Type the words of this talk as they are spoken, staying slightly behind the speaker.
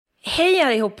Hej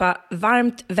allihopa,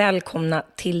 varmt välkomna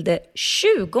till det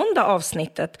 20:e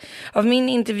avsnittet av min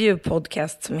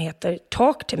intervjupodcast som heter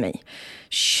Talk to me.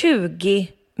 20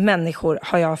 människor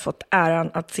har jag fått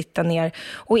äran att sitta ner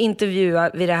och intervjua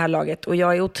vid det här laget. Och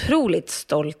jag är otroligt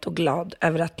stolt och glad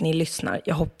över att ni lyssnar.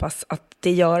 Jag hoppas att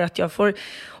det gör att jag får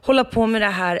hålla på med det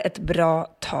här ett bra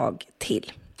tag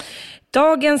till.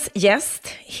 Dagens gäst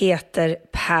heter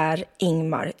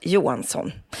Per-Ingmar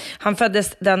Johansson. Han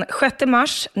föddes den 6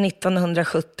 mars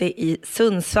 1970 i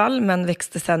Sundsvall men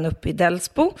växte sedan upp i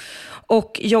Delsbo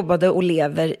och jobbade och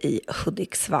lever i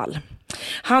Hudiksvall.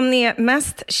 Han är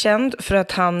mest känd för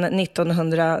att han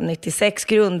 1996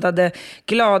 grundade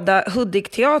Glada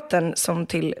Hudik-teatern som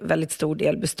till väldigt stor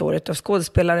del består av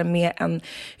skådespelare med en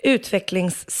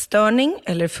utvecklingsstörning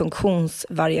eller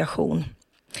funktionsvariation.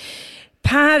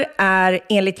 Per är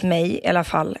enligt mig i alla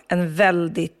fall en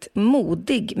väldigt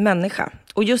modig människa.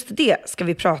 Och just det ska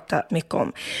vi prata mycket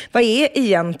om. Vad är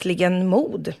egentligen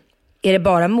mod? Är det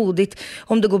bara modigt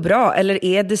om det går bra? Eller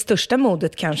är det största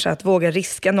modet kanske att våga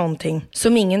riska någonting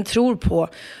som ingen tror på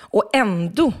och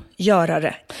ändå göra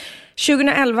det?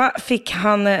 2011 fick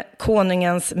han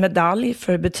konungens medalj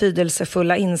för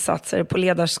betydelsefulla insatser på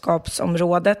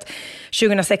ledarskapsområdet.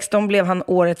 2016 blev han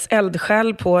årets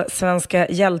eldsjäl på Svenska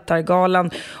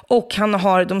hjältargalan och han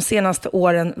har de senaste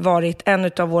åren varit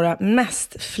en av våra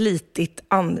mest flitigt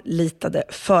anlitade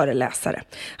föreläsare.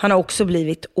 Han har också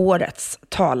blivit årets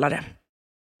talare.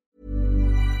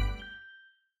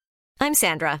 I'm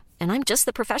Sandra, and I'm just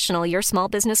the professional your small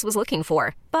business was looking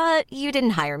for. But you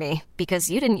didn't hire me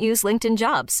because you didn't use LinkedIn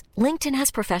Jobs. LinkedIn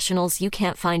has professionals you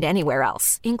can't find anywhere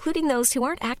else, including those who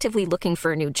aren't actively looking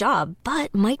for a new job,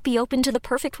 but might be open to the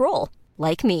perfect role,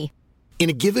 like me. In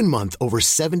a given month, over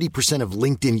 70% of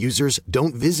LinkedIn users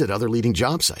don't visit other leading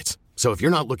job sites. So if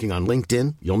you're not looking on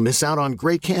LinkedIn, you'll miss out on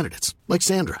great candidates, like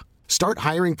Sandra. Start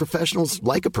hiring professionals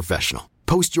like a professional.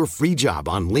 Post your free job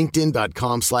on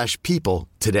linkedin.com/people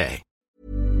today.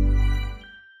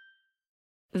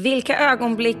 Vilka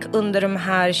ögonblick under de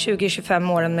här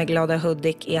 20-25 åren med Glada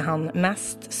Hudik är han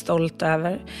mest stolt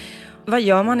över? Vad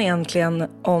gör man egentligen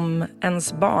om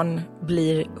ens barn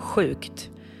blir sjukt?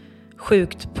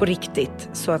 Sjukt på riktigt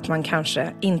så att man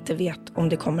kanske inte vet om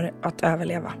det kommer att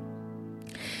överleva.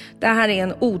 Det här är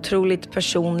en otroligt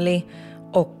personlig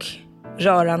och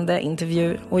rörande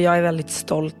intervju och jag är väldigt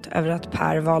stolt över att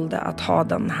Per valde att ha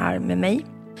den här med mig.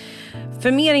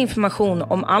 För mer information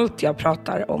om allt jag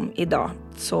pratar om idag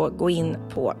så gå in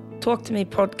på Talk to me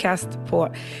podcast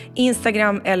på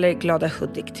Instagram eller Glada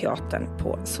Hudik-teatern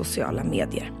på sociala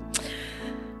medier.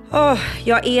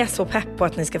 Jag är så pepp på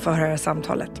att ni ska få höra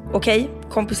samtalet. Okej,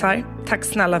 kompisar, tack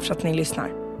snälla för att ni lyssnar.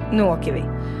 Nu åker vi.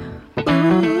 Talk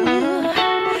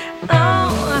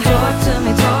to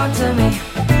me, talk to me.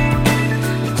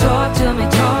 Talk to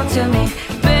me, talk to me.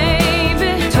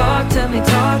 Baby, talk to me,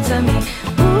 talk to me.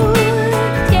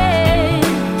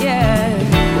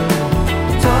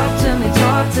 Talk to me,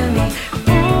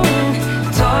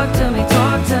 talk to me,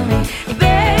 talk to me,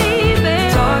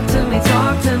 baby. Talk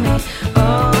to me,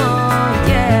 oh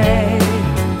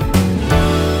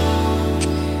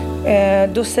yeah.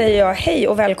 Då säger jag hej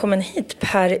och välkommen hit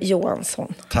Per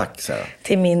Johansson. Tack Sarah.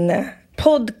 Till min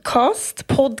podcast.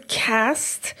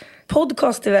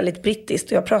 Podcast är väldigt brittiskt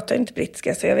och jag pratar inte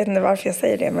brittiska så jag vet inte varför jag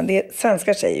säger det, men det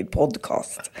svenskar säger ju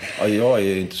podcast. Ja, jag är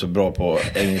ju inte så bra på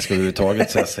engelska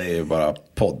överhuvudtaget så jag säger ju bara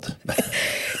podd.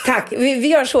 Tack, vi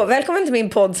gör så. Välkommen till min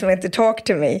podd som heter Talk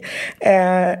to me.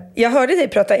 Jag hörde dig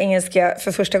prata engelska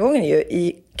för första gången ju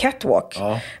i Catwalk.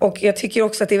 Ja. Och jag tycker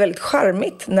också att det är väldigt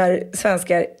charmigt när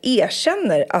svenskar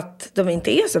erkänner att de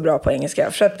inte är så bra på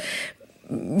engelska. För att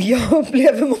jag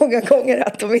upplever många gånger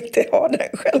att de inte har den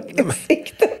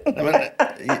självinsikten.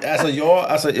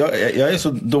 Jag är så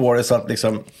dålig så att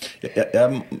liksom,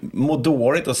 jag mår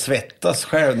dåligt och svettas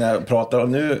själv när jag pratar. Och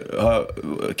nu har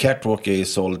Catwalk är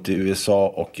såld till USA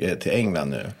och till England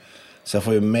nu. Så jag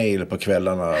får ju mejl på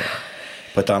kvällarna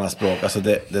på ett annat språk. Alltså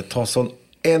det tar sån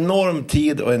enorm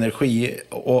tid och energi.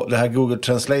 Och det här Google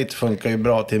Translate funkar ju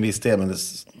bra till en viss del, men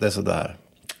det är sådär.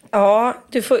 Ja,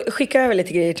 du får skicka över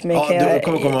lite grejer till mig. Ja, det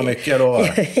kommer komma mycket då.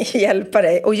 Hjälpa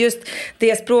dig. Och just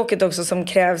det språket också som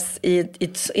krävs i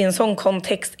en sån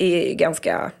kontext är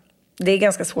det är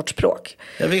ganska svårt språk.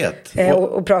 Jag vet.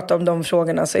 Och prata om de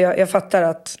frågorna. Så jag fattar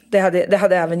att det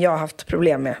hade även jag haft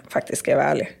problem med, faktiskt, ska jag vara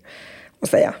ärlig och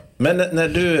säga. Men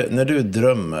när du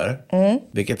drömmer,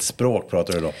 vilket språk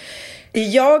pratar du då?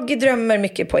 Jag drömmer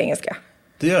mycket på engelska.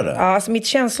 Du gör det? Ja, alltså mitt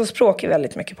känslospråk är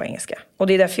väldigt mycket på engelska. Och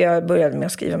det är därför jag började med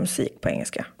att skriva musik på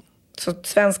engelska. Så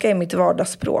svenska är mitt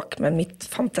vardagsspråk, men mitt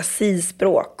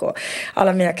fantasispråk och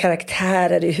alla mina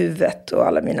karaktärer i huvudet och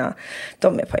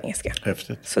de är på engelska.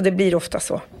 Häftigt. Så det blir ofta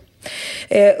så.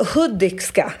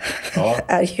 Hudikska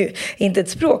är ju inte ett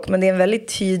språk, men det är en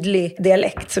väldigt tydlig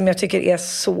dialekt som jag tycker är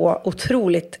så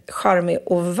otroligt charmig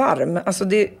och varm. Alltså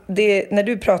det, när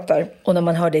du pratar och när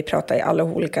man hör dig prata i alla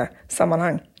olika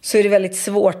sammanhang, så är det väldigt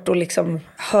svårt att liksom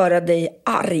höra dig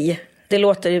arg. Det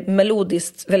låter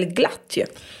melodiskt väldigt glatt ju.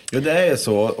 Ja, det är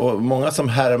så. Och många som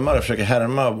försöker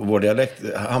härma vår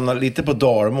dialekt hamnar lite på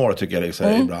dalmål, tycker jag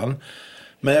liksom, ibland.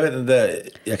 Men jag vet inte,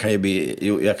 jag kan ju bli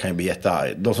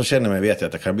jättearg. De som känner mig vet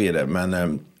att jag kan bli det.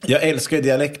 Men jag älskar ju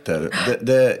dialekter.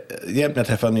 Det hjälper när jag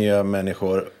träffar nya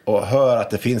människor och hör att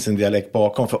det finns en dialekt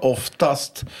bakom. För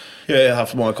oftast, jag har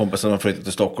haft många kompisar som har flyttat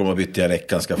till Stockholm och bytt dialekt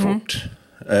ganska fort.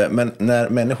 Men när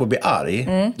människor blir arg,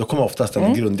 då kommer oftast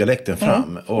den grunddialekten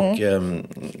fram. Och,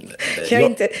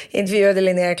 jag intervjuade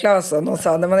Linnea Claesson och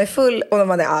sa när man är full och när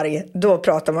man är arg, då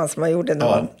pratar man som man gjorde när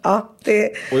man... Ja,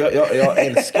 det... Och jag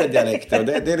älskar dialekter. Och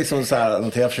det är liksom så här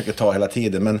något jag försöker ta hela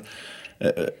tiden. Men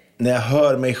när jag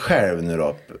hör mig själv nu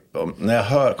då, när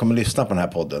jag kommer lyssna på den här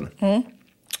podden,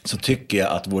 så tycker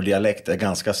jag att vår dialekt är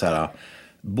ganska så här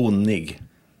bonnig,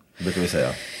 brukar vi säga.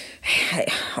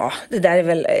 Ja, det där är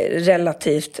väl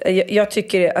relativt. Jag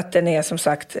tycker att den är som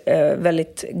sagt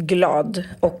väldigt glad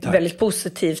och väldigt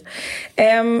positiv.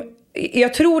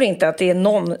 Jag tror inte att det är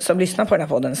någon som lyssnar på den här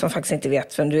podden som faktiskt inte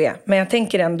vet vem du är. Men jag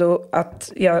tänker ändå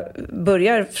att jag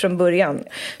börjar från början.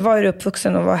 Var är du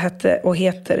uppvuxen och vad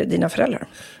heter dina föräldrar?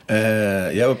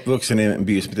 Jag är uppvuxen i en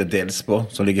by som heter Delsbo,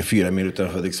 som ligger 4 mil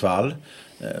utanför Hudiksvall.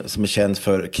 Som är känd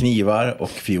för knivar och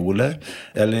fioler.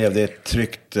 Jag levde i ett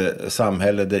tryggt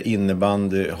samhälle där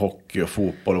innebandy, hockey och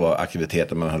fotboll var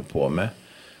aktiviteter man höll på med.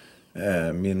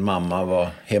 Min mamma var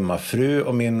hemmafru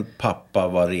och min pappa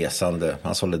var resande.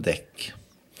 Han sålde däck.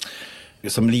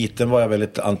 Som liten var jag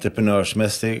väldigt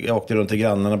entreprenörsmässig. Jag åkte runt till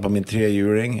grannarna på min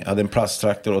 3-hjuling. Jag hade en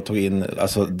plasttraktor och tog in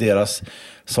deras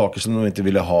saker som de inte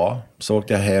ville ha. Så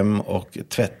åkte jag hem och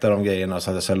tvättade de grejerna och så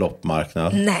hade jag så här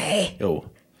loppmarknad. Nej! Jo.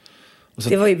 Så,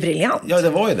 det var ju briljant. Ja, det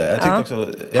var ju det.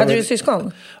 Hade du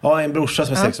syskon? Ja, en brorsa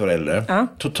som är 6 år äldre.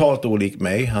 Totalt olik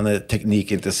mig. Han är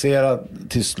teknikintresserad,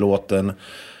 tystlåten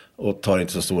och tar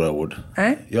inte så stora ord.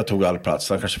 Jag tog all plats.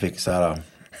 Han kanske fick så här...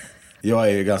 Jag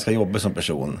är ju ganska jobbig som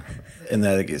person.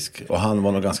 Energisk. Och han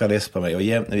var nog ganska less på mig. Och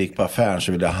jämt när vi gick på affären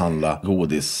så ville jag handla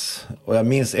godis. Och jag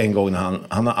minns en gång när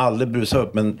han har aldrig brusat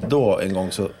upp. Men då en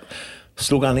gång så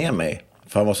slog han ner mig.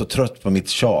 För han var så trött på mitt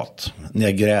tjat. När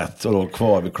jag grät och låg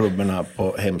kvar vid klubborna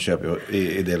på Hemköp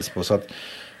i Delsbo. Så att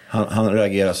han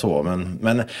reagerade så.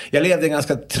 Men jag levde en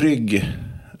ganska trygg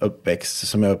uppväxt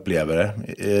som jag upplever det.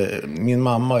 Min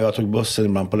mamma och jag tog bussen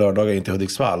ibland på lördagar in till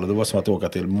Hudiksvall. Och det var som att åka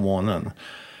till månen.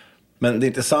 Men det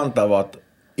intressanta var att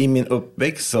i min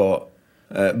uppväxt så...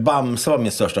 Bamse var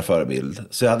min största förebild.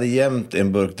 Så jag hade jämt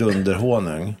en burk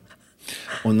dunderhonung.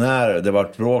 Och när det var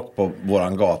ett bråk på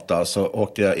våran gata så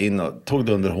åkte jag in och tog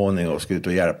dunderhonung och skulle ut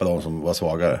och hjälpa de som var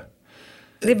svagare.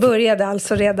 Det började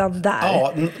alltså redan där?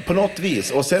 Ja, på något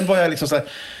vis. Och sen var jag liksom så här...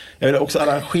 Jag ville också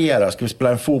arrangera. Skulle vi spela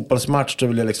en fotbollsmatch så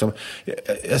ville jag liksom...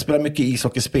 Jag spelade mycket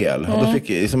ishockeyspel. Och då fick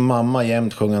liksom mamma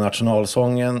jämt sjunga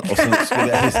nationalsången. Och så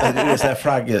skulle jag så här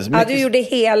flaggor. Ja, du gjorde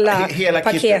hela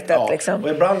paketet ja. liksom. Och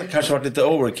ibland kanske varit lite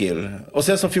overkill. Och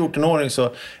sen som 14-åring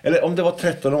så... Eller om det var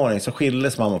 13-åring så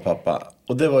skildes mamma och pappa.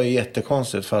 Och det var ju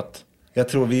jättekonstigt för att... Jag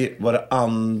tror vi var det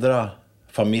andra...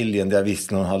 familjen där jag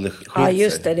visste någon hade skilt sig. Ja,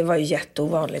 just det. Det var ju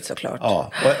jätteovanligt såklart.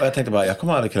 Ja, och jag tänkte bara, jag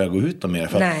kommer aldrig kunna gå ut mer.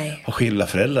 För att ha skilda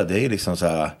föräldrar, det är liksom så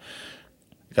här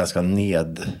ganska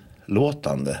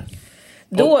nedlåtande.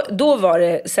 Då var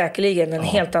det säkerligen en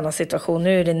helt annan situation.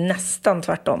 Nu är det nästan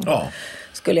tvärtom. Ja.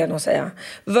 Skulle jag nog säga.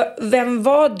 Vem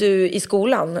var du i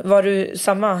skolan? Var du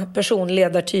samma person,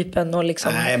 ledartypen och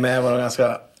liksom... Nej, men jag var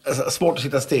ganska... Svårt att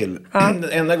sitta still. Den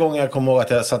enda gången jag kommer ihåg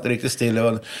att jag satt riktigt still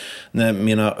var när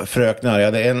mina fröknar, jag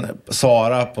hade en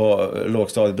Sara på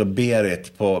lågstadiet och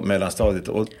Berit på mellanstadiet,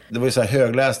 och det var ju så här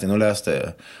högläsning och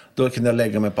läste. Då kunde jag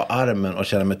lägga mig på armen och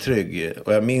känna mig trygg.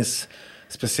 Och jag minns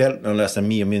speciellt när de läste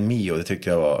Mio min Mio, det tyckte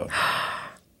jag var...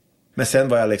 Men sen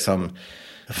var jag liksom...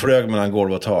 flög mellan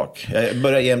golv och tak. Jag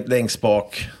började jämt längst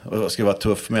bak och skulle vara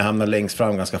tuff, men jag hamnade längst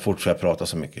fram ganska fort för jag pratade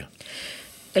så mycket.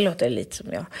 Det låter lite som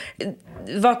jag.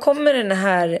 Var kommer den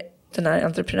här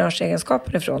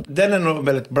entreprenörsegenskapen ifrån? Den är nog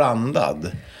väldigt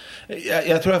blandad.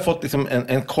 Jag tror jag har fått liksom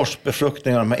en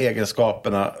korsbefruktning av de här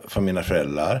egenskaperna från mina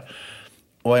föräldrar.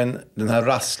 Och den här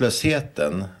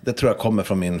rastlösheten, det tror jag kommer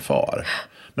från min far.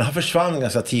 Men han försvann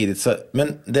ganska tidigt.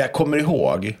 Men det jag kommer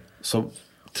ihåg så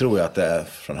tror jag att det är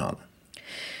från han.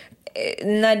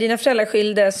 När dina föräldrar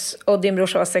skildes och din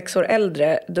brorsa var 6 år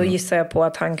äldre, då gissar jag på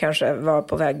att han kanske var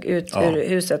på väg ut ur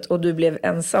huset och du blev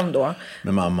ensam då.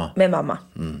 Med mamma. Med mamma.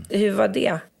 Hur var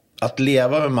det? Att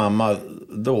leva med mamma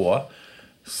då,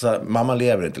 så mamma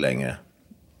lever inte längre.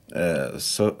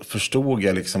 Så förstod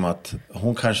jag liksom att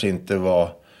hon kanske inte var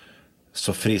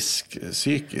så frisk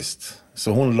psykiskt.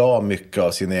 Så hon la mycket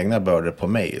av sina egna bördor på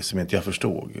mig som inte jag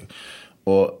förstod.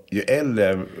 Och ju äldre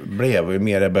jag blev och ju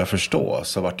mer jag började förstå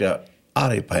så vart jag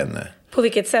arg på henne. På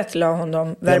vilket sätt la hon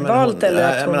dem? Verbalt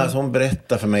hon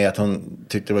berättade för mig att hon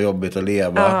tyckte det var jobbigt att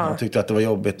leva. Aha. Hon tyckte att det var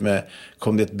jobbigt med,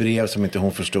 kom det ett brev som inte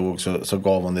hon förstod så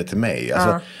gav hon det till mig.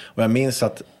 Alltså, och jag minns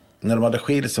att när de hade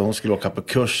skilt så hon skulle åka på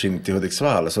kurs in till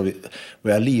Hudiksvall så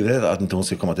var jag livrädd att inte hon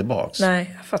skulle komma tillbaks.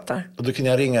 Nej, jag fattar. Och då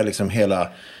kunde jag ringa liksom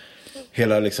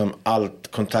hela liksom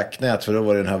allt kontaktnät, för då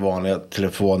var det den här vanliga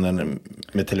telefonen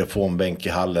med telefonbänk i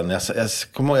hallen. Jag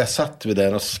kommer ihåg, jag satt vid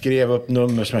den och skrev upp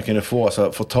nummer som jag kunde få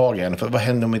tag i henne. För vad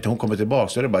hände om inte hon kommer tillbaka?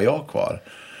 Så är det bara jag kvar.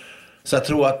 Så jag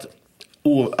tror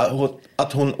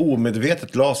att hon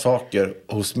omedvetet la saker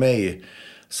hos mig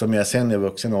som jag sen i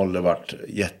vuxen ålder vart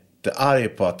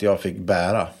jättearg på att jag fick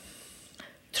bära.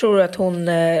 Tror du att hon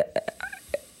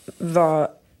var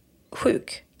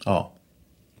sjuk? Ja.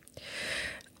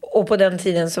 Och på den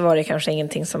tiden så var det kanske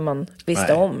ingenting som man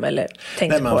visste om eller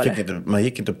tänkte på det. Man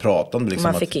gick inte att prata om det.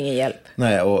 Liksom man fick ingen hjälp.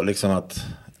 Nej, och liksom att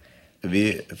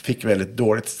vi fick väldigt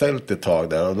dåligt ställt ett tag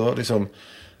där. Och då liksom,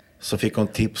 så fick hon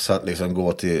tips att liksom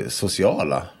gå till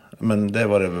sociala. Men det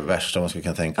var det värsta man skulle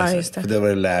kunna tänka sig. För det var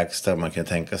det lägsta man kunde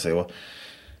tänka sig. Och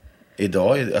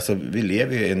idag, alltså vi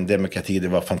lever ju i en demokrati. Det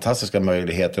var fantastiska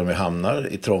möjligheter om vi hamnar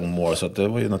i trångmål. Så att det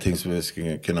var ju någonting som vi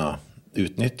skulle kunna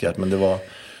utnyttja. Men det var...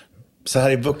 Så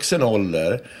här i vuxen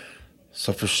ålder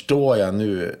så förstår jag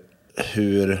nu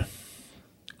hur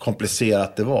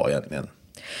komplicerat det var egentligen.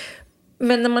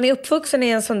 Men när man är uppvuxen i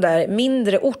en sån där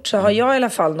mindre ort så har jag i alla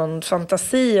fall någon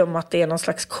fantasi om att det är någon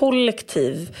slags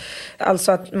kollektiv.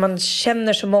 Alltså att man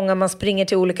känner så många, man springer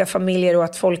till olika familjer och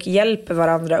att folk hjälper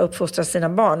varandra att uppfostra sina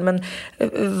barn. Men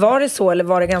var det så eller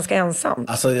var det ganska ensamt?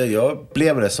 Alltså jag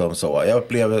upplevde det som så. Jag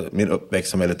upplevde min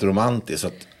uppväxt som väldigt romantisk, så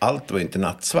att allt var inte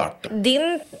nattsvart.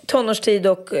 Din tonårstid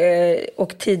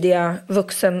och tidiga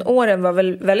vuxenåren var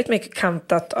väl väldigt mycket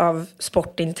kantat av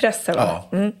sportintresse, va?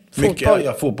 Ja.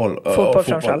 Fotboll. Fotboll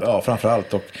framförallt. Ja,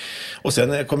 framförallt. Och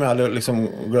sen kommer jag aldrig liksom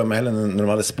glömma heller när de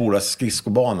hade spolat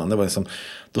skridskobanan. Det var liksom,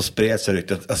 då spreds det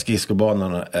ryktet att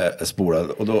skridskobanan är spolad.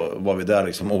 Och då var vi där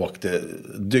liksom och åkte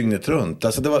dygnet runt.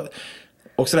 Alltså det var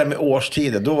också det där med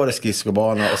årstider. Då var det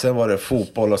skridskobana och sen var det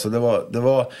fotboll. Alltså det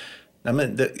var nej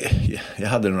men jag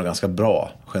hade det nog ganska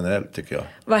bra generellt, tycker jag.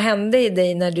 Vad hände i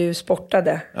dig när du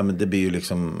sportade? Ja, men det blir ju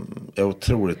liksom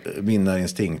otroligt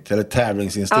vinnarinstinkt eller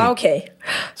tävlingsinstinkt. Okay.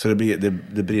 Så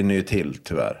det brinner ju till,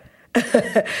 tyvärr.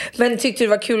 Men tyckte du det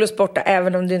var kul att sporta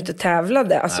även om du inte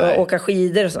tävlade? Alltså åka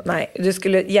skidor och så? Nej, du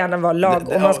skulle gärna vara lag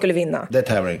och man skulle vinna. Det är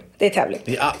tävling. Det är tävling.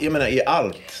 Jag menar, i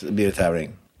allt blir det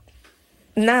tävling.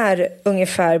 När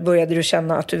ungefär började du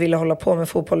känna att du ville hålla på med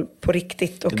fotboll på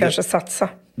riktigt och kanske satsa?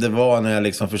 Det var när jag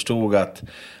liksom förstod att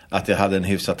jag hade en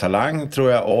hyfsad talang,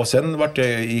 tror jag. Och sen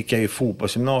gick jag i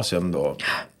fotbollsgymnasium då.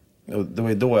 Och det var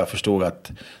ju då jag förstod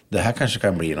att det här kanske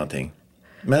kan bli någonting.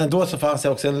 Men då så fanns det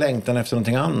också en längtan efter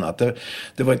någonting annat.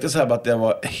 Det var inte så här att jag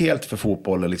var helt för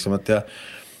fotbollen. Liksom, att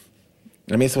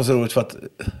jag minns det var så roligt för att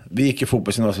vi gick i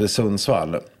fotbollsgymnasium i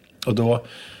Sundsvall. Och då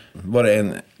var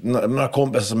det några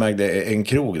kompisar som ägde en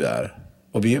krog där.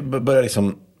 Och vi började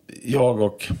liksom, jag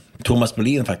och Thomas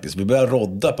Berlin faktiskt, vi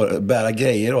började bära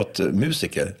grejer åt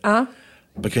musiker.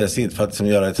 På kvällstid för att liksom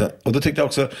göra det. Och då tyckte jag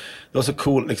också, det var så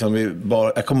coolt liksom,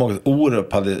 jag kommer ihåg att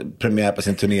Orup hade premiär på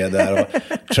sin turné där och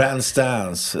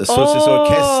Transdance, Sussis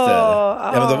orkester.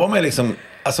 Ja, men då var man liksom,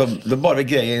 alltså då bara vi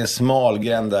grejer i en smal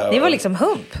gränd där. Det var liksom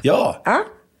hump. Ja.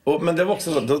 Men det var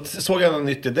också, då såg jag något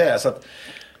nytt i det, så att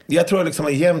jag tror jag liksom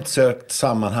har jämt sökt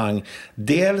sammanhang,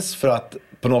 dels för att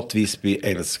på något vis bli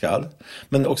älskad,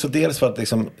 men också dels för att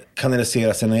liksom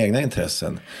kanalisera sina egna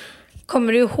intressen.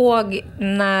 Kommer du ihåg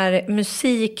när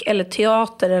musik eller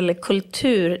teater eller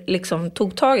kultur liksom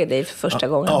tog tag i dig för första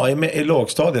gången? Ja, i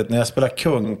lågstadiet när jag spelade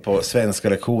kung på svenska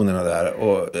lektionerna där.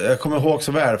 Och jag kommer ihåg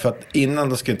så väl, för att innan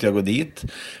då skulle inte jag gå dit.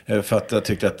 För att jag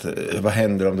tyckte att, vad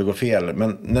händer om det går fel?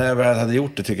 Men när jag väl hade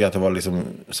gjort det tycker jag att det var liksom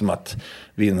som att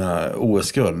vinna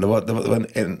OS-guld. Det var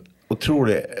en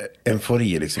otrolig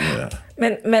eufori liksom i det.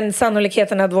 Men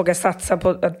sannolikheten att våga satsa på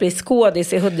att bli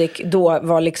skådis i Hudik då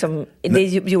var liksom, det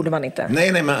gjorde man inte.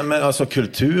 Nej, men alltså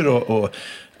kultur och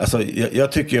alltså,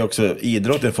 jag tycker ju också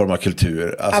idrott är en form av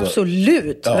kultur. Alltså,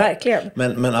 absolut, verkligen.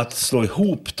 Men att slå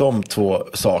ihop de två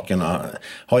sakerna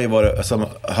har ju varit, alltså,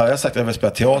 har jag sagt att jag vill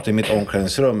spela teater i mitt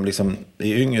omklädningsrum liksom,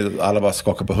 i yngre, alla bara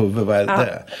skakar på huvudet, vad är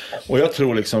det? Och jag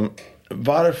tror liksom,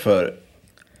 varför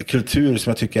kultur som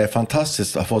jag tycker är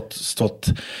fantastiskt har fått stått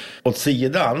åt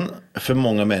sidan för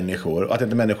många människor, och att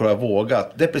inte människor har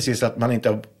vågat, det är precis att man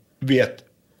inte vet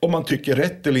om man tycker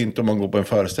rätt eller inte om man går på en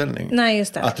föreställning. Nej,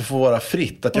 just det. Att det får vara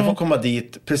fritt, att jag får komma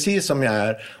dit precis som jag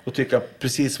är och tycka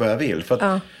precis vad jag vill. För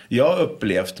att jag har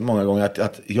upplevt många gånger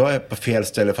att jag är på fel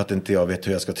ställe för att inte jag vet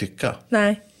hur jag ska tycka.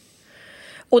 Nej.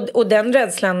 Och den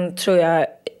rädslan tror jag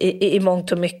i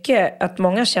mångt och mycket att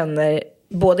många känner,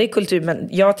 både i kultur, men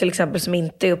jag till exempel som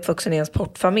inte är uppvuxen i en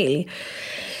sportfamilj.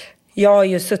 Jag har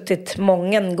ju suttit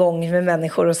många gånger med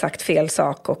människor och sagt fel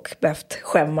sak och behövt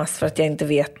skämmas för att jag inte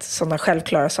vet sådana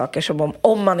självklara saker som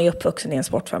om man är uppvuxen i en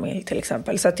sportfamilj till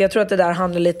exempel. Så att jag tror att det där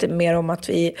handlar lite mer om att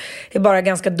vi är bara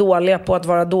ganska dåliga på att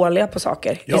vara dåliga på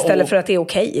saker. Istället för att det är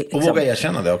okej. Liksom. Och våga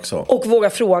erkänna det också. Och våga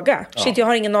fråga. Shit, jag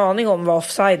har ingen aning om vad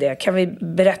offside är. Kan vi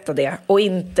berätta det? Och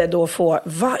inte då få,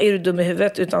 vad är du dum i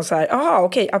huvudet? Utan så här, aha,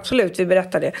 okej, absolut, vi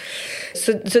berättar det.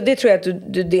 Så det tror jag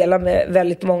att du delar med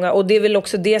väldigt många. Och det är väl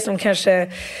också det som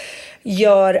kanske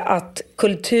gör att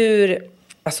kultur,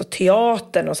 alltså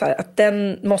teatern och så här, att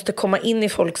den måste komma in i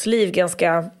folks liv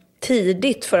ganska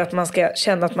tidigt för att man ska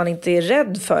känna att man inte är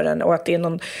rädd för den och att det är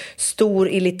någon stor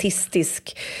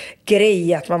elitistisk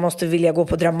grej att man måste vilja gå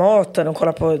på Dramaten och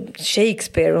kolla på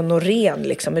Shakespeare och Norén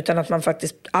liksom, utan att man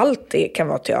faktiskt alltid kan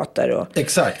vara teater. Och...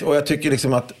 Exakt, och jag tycker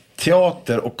liksom att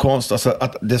teater och konst, alltså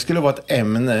att det skulle vara ett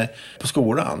ämne på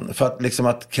skolan för att liksom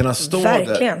att kunna stå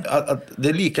verkligen. Där, att det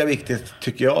är lika viktigt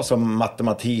tycker jag som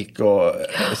matematik och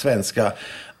svenska,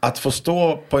 att få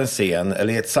stå på en scen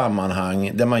eller i ett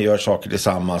sammanhang där man gör saker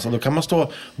tillsammans, och då kan man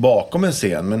stå bakom en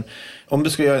scen, men om du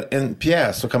ska göra en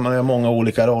pjäs så kan man göra många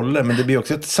olika roller, men det blir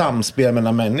också ett samspel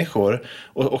mellan människor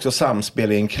och också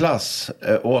samspel i en klass.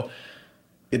 Och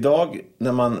idag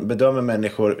när man bedömer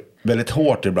människor väldigt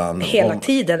hårt ibland. Hela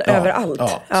tiden, överallt.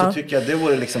 Så tycker jag det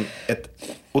vore liksom ett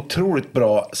otroligt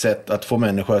bra sätt att få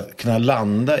människor att kunna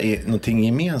landa i någonting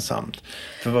gemensamt.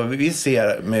 För vad vi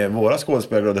ser med våra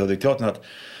skådespelare och Hudikteatern,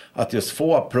 att just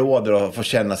få applåder och få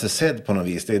känna sig sedd på något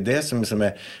vis, det är det som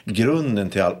är grunden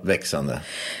till allt växande.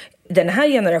 Den här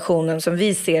generationen som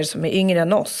vi ser som är yngre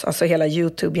än oss, alltså hela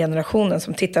YouTube-generationen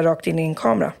som tittar rakt in i en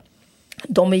kamera,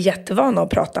 de är jättevana att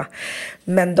prata,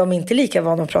 men de är inte lika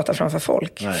vana att prata framför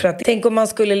folk. För att, tänk om man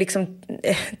skulle liksom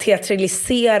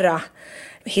teatralisera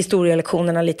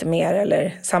historielektionerna lite mer,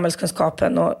 eller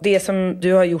samhällskunskapen, och det som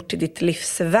du har gjort i ditt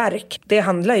livsverk, det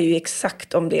handlar ju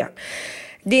exakt om det.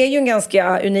 Det är ju en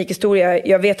ganska unik historia.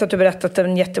 Jag vet att du berättat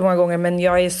den jättemånga gånger, men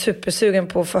jag är supersugen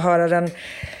på att få höra den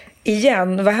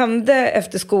igen. Vad hände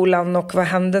efter skolan och vad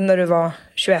hände när du var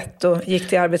 21 och gick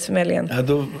till Arbetsförmedlingen?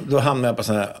 Ja, då hamnade jag på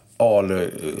sån här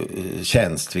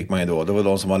ALU-tjänst fick man ju då. Det var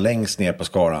de som var längst ner på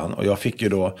skalan. Och jag fick ju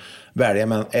då välja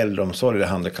mellan äldreomsorg eller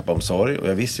handikappomsorg. Och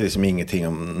jag visste liksom ingenting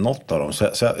om något av dem.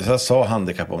 Så jag sa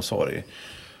handikappomsorg.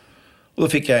 Och då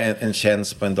fick jag en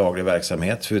tjänst på en daglig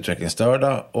verksamhet för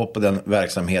utvecklingsstörda. Och på den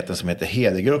verksamheten som heter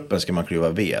Hedegruppen ska man klyva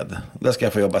ved. Där ska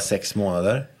jag få jobba 6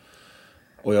 månader.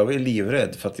 Och jag var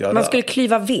livrädd för att man skulle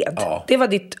klyva ved? Ja. Det var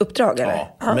ditt uppdrag, eller?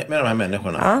 Ja, med de här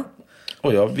människorna. Ja.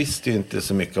 Och jag visste ju inte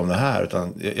så mycket om det här,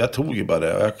 utan jag tog ju bara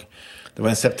det. Det var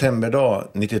en septemberdag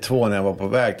 92 när jag var på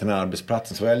väg till den här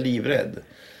arbetsplatsen, så var jag livrädd.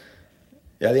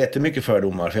 Jag hade jättemycket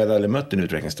fördomar, för jag hade aldrig mött en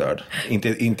utvecklingsstörd.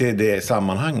 Inte i det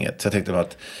sammanhanget. Så jag tänkte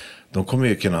att de kommer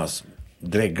ju kunna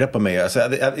drägla på mig. Alltså,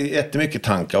 jag hade jättemycket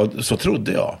tankar, och så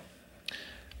trodde jag.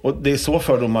 Och det är så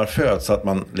fördomar föds, att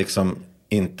man liksom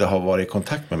inte har varit i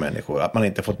kontakt med människor. Att man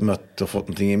inte fått mött och fått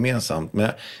någonting gemensamt. Men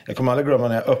jag kommer aldrig glömma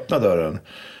när jag öppnade dörren.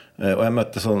 Och jag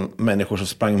mötte människor som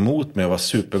sprang mot mig och var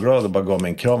superglada och bara gav mig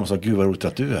en kram och sa, gud vad roligt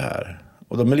att du är här.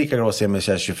 Och de är lika glada att se mig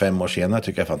 25 år senare,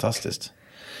 tycker jag är fantastiskt.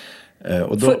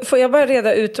 Och då... Får jag bara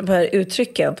reda ut de här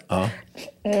uttrycken? Ja.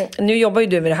 Nu jobbar ju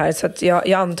du med det här, så att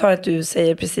jag antar att du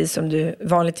säger precis som du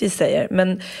vanligtvis säger.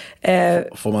 Men,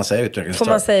 får man säga utvecklingsstörd?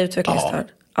 Får man säga utvecklingsstörd?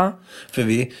 Ja.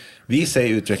 För vi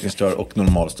säger utvecklingsstörd och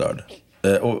normalstörd.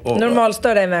 Och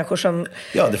normalstörda är människor som...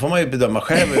 Ja, det får man ju bedöma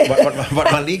själv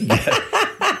vart man ligger.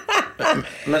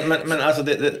 Men alltså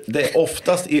det är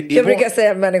oftast... Jag brukar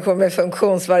säga människor med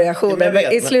funktionsvariationer.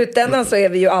 Men i slutändan så är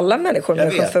vi ju alla människor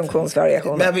med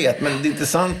funktionsvariationer. Men jag vet, men det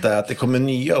intressanta är att det kommer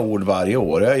nya ord varje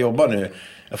år. Jag jobbar nu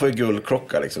Jag får ju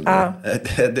guldklocka liksom.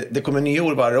 Det kommer nya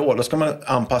ord varje år. Då ska man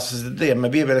anpassa sig till det.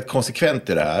 Men vi är väldigt konsekvent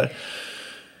i det här.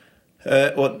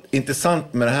 Och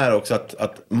intressant med det här också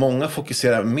att många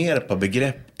fokuserar mer på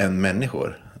begrepp än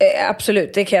människor.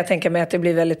 Absolut, det kan jag tänka mig att det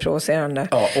blir väldigt provocerande.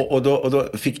 Ja, och då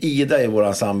fick Ida i vår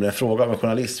ensemble en fråga av en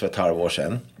journalist för ett halvår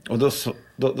sedan. Och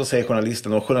då säger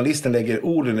journalisten, och journalisten lägger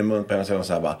orden i mun på henne och säger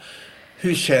så här bara,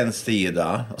 hur känns det,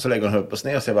 Ida? Och så lägger hon upp och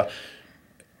sned och säger bara,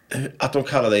 att de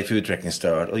kallar dig för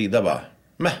utvecklingsstörd. Och Ida bara,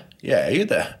 men jag är ju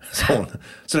det.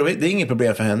 Så det är inget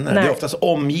problem för henne. Nej. Det är oftast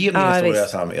omgivningen som står i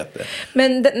samvete.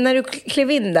 Men när du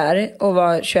klev in där och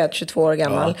var 21-22 år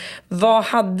gammal, vad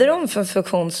hade de för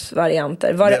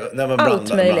funktionsvarianter? Var det var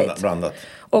allt möjligt? Blandat.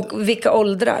 Och vilka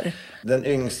åldrar? Den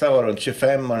yngsta var runt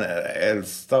 25 och den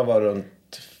äldsta var runt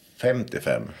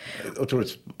 55. Otroligt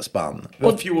spann. Det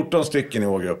var 14 stycken i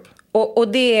vår grupp. Och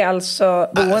det är alltså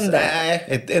boende?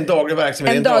 Nej, en daglig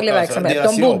verksamhet. En daglig verksamhet.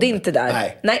 De bodde inte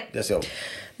där? Nej. Deras jobb.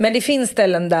 Men det finns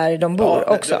ställen där de bor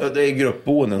också? Det är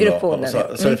gruppboenden.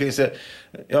 Så det finns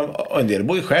en del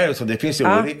bor ju själv, så det finns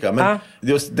ju olika. Men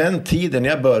just den tiden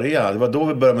jag började, det var då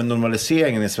vi började med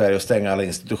normaliseringen i Sverige och stänga alla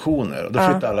institutioner. Och då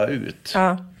flyttade alla ut.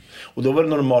 Och då var det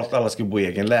normalt att alla skulle bo i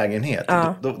egen lägenhet.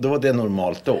 Då var det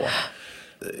normalt då.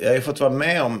 Jag har ju fått vara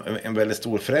med om en väldigt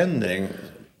stor förändring,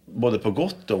 både på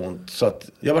gott och ont. Så att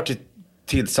jag var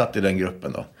tillsatt i den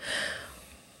gruppen då.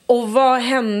 Och vad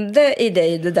hände i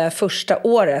dig det där första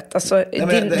året? Alltså,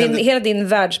 hela din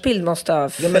världsbild måste ha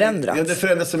förändrats. Det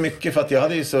förändrades så mycket för att jag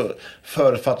hade ju så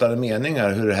författade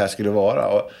meningar hur det här skulle vara.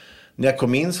 Och när jag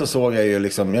kom in så såg jag ju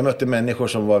liksom, jag mötte människor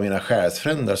som var mina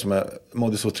själsfränder som jag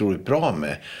mådde så otroligt bra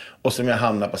med. Och som jag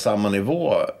hamnade på samma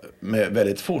nivå med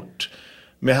väldigt fort.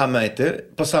 Men jag hamnade inte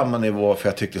på samma nivå för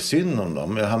jag tyckte synd om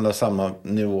dem. Jag hamnade på samma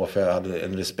nivå för jag hade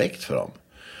en respekt för dem.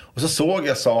 Och så såg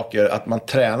jag saker, att man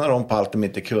tränar dem på allt de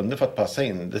inte kunde för att passa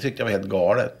in. Det tyckte jag var helt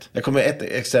galet. Jag kommer ett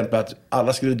exempel att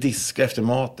alla skulle diska efter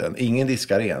maten. Ingen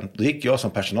diskar rent. Då gick jag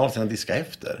som personal till att diska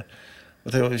efter.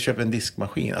 Jag köpte en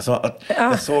diskmaskin. Alltså att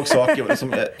jag såg saker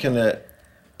som jag kunde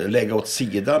lägga åt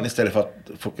sidan istället för att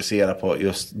fokusera på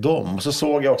just dem. Och så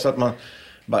såg jag också att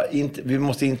vi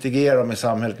måste integrera dem i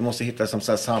samhället. Vi måste hitta som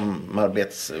så här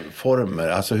samarbetsformer.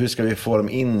 Alltså hur ska vi få dem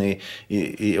in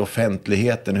i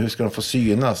offentligheten? Hur ska de få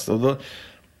synas? Och då,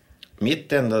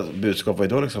 mitt enda budskap var ju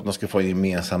då liksom att de skulle få en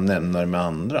gemensam nämnare med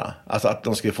andra. Alltså att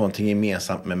de skulle få någonting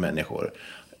gemensamt med människor.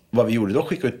 Vad vi gjorde då,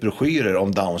 skickade ut broschyrer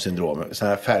om Down-syndrom. Så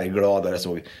här färgglada,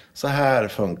 så här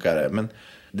funkar det. Men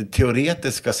det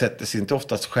teoretiska sättet är inte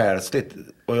oftast själsligt.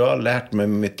 Och jag har lärt mig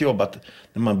med mitt jobb att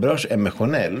när man berörs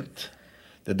emotionellt,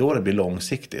 det är då det blir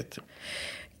långsiktigt.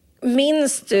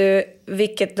 Minns du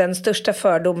vilket den största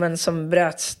fördomen som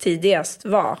bröts tidigast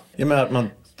var? Jag menar att man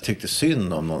tyckte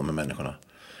synd om någon med människorna.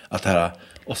 Att det här,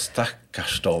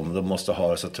 stackars de måste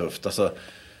ha det så tufft. Alltså,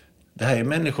 det här är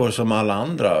människor som alla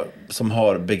andra som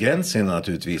har begränsningar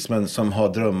naturligtvis. Men som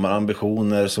har drömmar,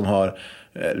 ambitioner, som har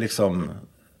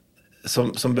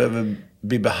som behöver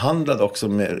bli behandlad också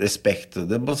med respekt.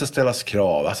 Det måste ställas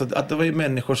krav. Alltså att det var ju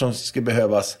människor som skulle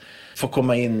behövas få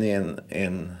komma in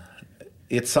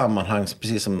i ett sammanhang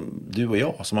precis som du och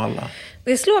jag, som alla.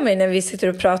 Det slår mig när vi sitter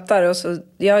och pratar, och så,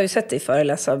 jag har ju sett dig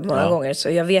föreläsa många gånger, så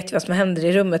jag vet ju vad som händer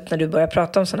i rummet när du börjar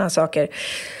prata om sådana här saker.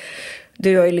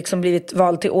 Du har ju liksom blivit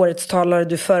vald till årets talare.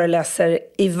 Du föreläser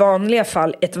i vanliga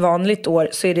fall ett vanligt år,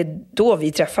 så är det då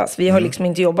vi träffas. Vi har liksom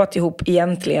inte jobbat ihop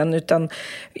egentligen, utan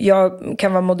jag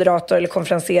kan vara moderator eller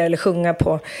konferencier eller sjunga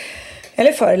på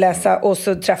eller föreläsa, och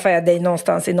så träffar jag dig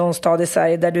någonstans i någon stad i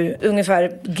Sverige där du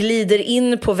ungefär glider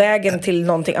in på vägen till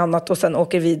någonting annat och sen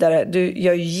åker vidare. Du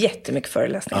gör ju jättemycket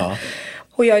föreläsningar. Ja.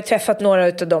 Och jag har ju träffat några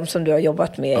av dem som du har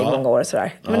jobbat med i många år och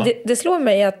sådär. Men det slår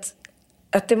mig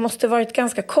att det måste varit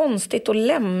ganska konstigt att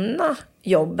lämna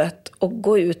jobbet och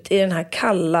gå ut i den här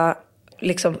kalla,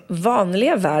 liksom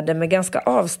vanliga världen med ganska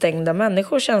avstängda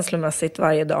människor känslomässigt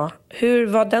varje dag. Hur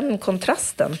var den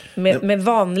kontrasten med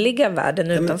vanliga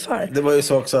världen utanför? Det var ju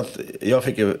så också att jag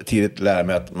fick ju tidigt lära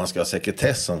mig att man ska ha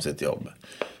sekretess om sitt jobb.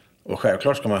 Och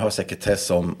självklart ska man ha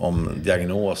sekretess om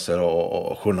diagnoser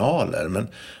och journaler.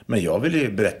 Men jag ville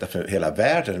ju berätta för hela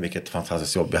världen vilket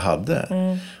fantastiskt jobb jag hade.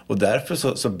 Och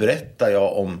därför så berättar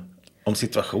jag om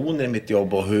situationer i mitt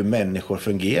jobb och hur människor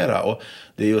fungerar. Och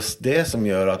det är just det som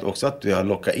gör att vi har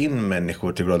lockat in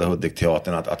människor till Glada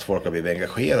Hudik-teatern. Att folk har blivit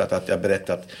engagerat. Att jag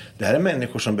berättar att det här är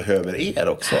människor som behöver er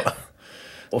också.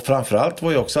 Och framförallt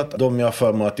var ju också att de jag har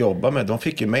förmån att jobba med, de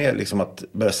fick ju med liksom att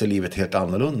börja se livet helt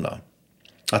annorlunda.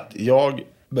 Att jag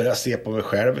började se på mig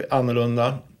själv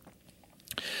annorlunda.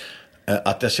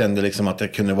 Att jag kände liksom att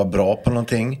jag kunde vara bra på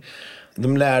någonting.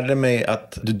 De lärde mig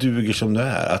att du duger som du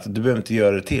är. Att du behöver inte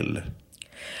göra det till.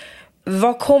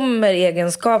 Vad kommer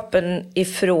egenskapen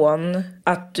ifrån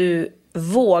att du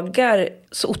vågar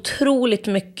så otroligt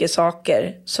mycket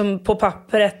saker som på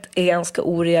pappret är ganska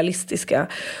orealistiska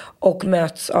och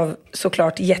möts av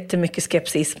såklart jättemycket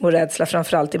skepsism och rädsla,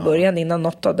 framförallt i början innan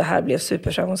något av det här blev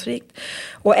superframgångsrikt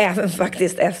och även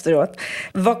faktiskt efteråt.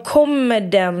 Vad kommer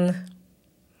den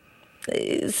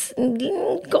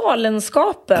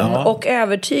galenskapen och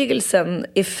övertygelsen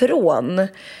ifrån?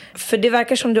 För det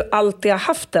verkar som du alltid har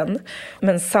haft den,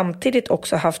 men samtidigt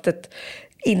också haft ett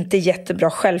inte jättebra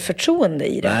självförtroende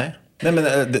i det. Nej, men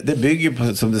det bygger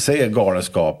på, som du säger,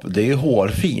 galenskap. Det är ju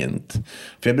hårfint.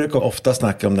 För jag brukar ofta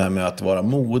snacka om det här med att vara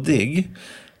modig.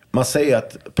 Man säger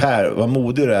att Per, vad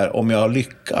modig du är om jag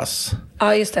lyckas.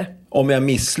 Ja, just det. Om jag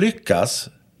misslyckas,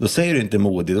 då säger du inte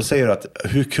modig. Då säger du att,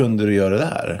 hur kunde du göra det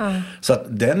där? Så att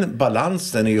den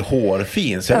balansen är ju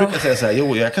hårfin. Så jag brukar säga så här,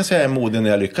 jo, jag kan säga jag är modig när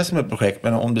jag lyckas med ett projekt.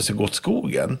 Men om det så gått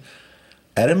skogen,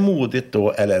 är det modigt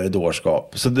då eller är det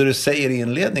dårskap? Så det du säger i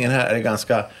inledningen här är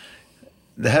ganska...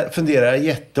 Det här funderar jag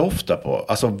jätteofta på.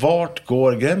 Alltså, vart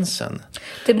går gränsen?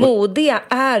 Det modiga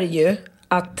är ju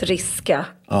att riska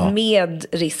med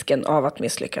risken av att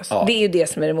misslyckas. Det är ju det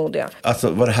som är det modiga.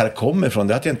 Alltså, vad det här kommer ifrån,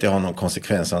 det är att jag inte har någon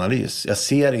konsekvensanalys. Jag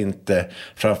ser inte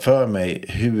framför mig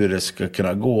hur det ska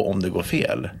kunna gå om det går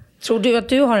fel. Tror du att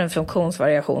du har en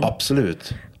funktionsvariation?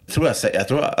 Absolut. Jag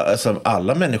tror alltså,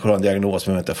 alla människor har en diagnos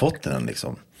men inte har fått den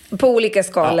liksom. På olika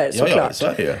skalor, såklart. Ja, så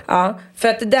är det ju. Ja, för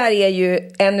att det där är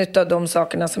ju en av de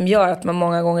sakerna som gör att man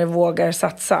många gånger vågar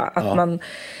satsa.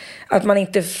 Att man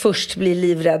inte först blir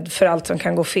livrädd för allt som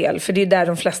kan gå fel. För det är där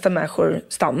de flesta människor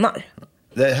stannar.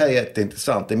 Det här är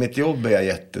jätteintressant. I mitt jobb är jag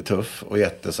jättetuff och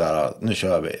så här, nu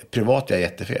kör vi. Privat är jag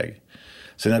jättefeg.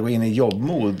 Så när jag går in i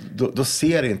jobbmod, då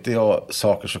ser inte jag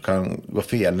saker som kan gå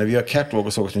fel. När vi gör catwalk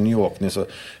och så åker till New York nu, så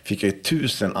fick jag ju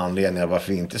 1000 anledningar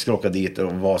varför vi inte ska åka dit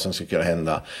och vad som ska kunna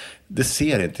hända. Det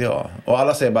ser inte jag. Och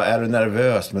alla säger bara, är du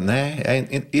nervös? Men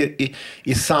nej,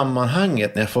 i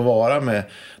sammanhanget när jag får vara med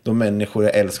de människor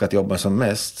jag älskar att jobba med som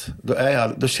mest,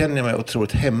 då känner jag mig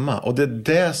otroligt hemma. Och det är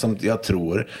det som jag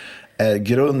tror är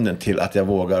grunden till att jag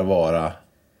vågar vara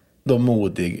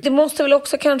modig. Det måste väl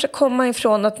också kanske komma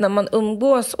ifrån att när man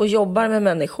umgås och jobbar med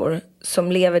människor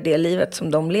som lever det livet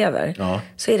som de lever,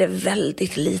 så är det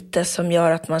väldigt lite som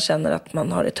gör att man känner att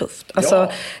man har det tufft.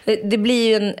 Alltså, det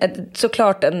blir ju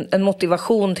såklart en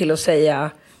motivation till att säga,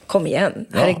 kom igen,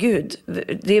 herregud,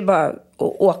 det är bara att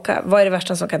åka. Vad är det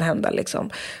värsta som kan hända liksom?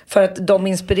 För att de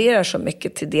inspirerar så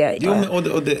mycket till det. Jo, och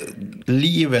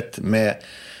livet med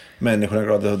människorna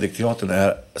glada och dikteatern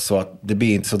är så att det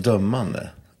blir inte så dömande.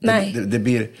 Nej. Det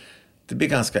blir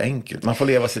ganska enkelt. Man får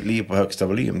leva sitt liv på högsta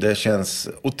volym. Det känns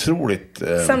otroligt...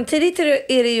 Samtidigt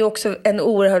är det ju också en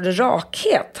oerhörd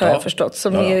rakhet, har jag förstått.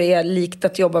 Som ju är likt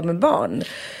att jobba med barn.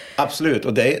 Absolut.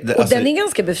 Och alltså, den är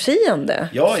ganska befriande.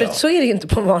 För så är det ju inte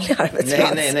på en vanlig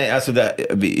arbetsplats. Nej. Alltså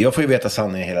jag får ju veta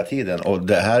sanningen hela tiden. Och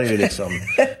det här är ju liksom...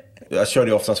 Jag körde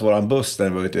ju oftast våran buss när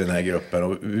vi var ute i den här gruppen.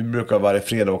 Och vi brukar varje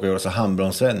fredag åka och göra så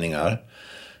handbromsvändningar.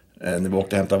 När vi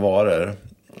åkte och hämtade varor.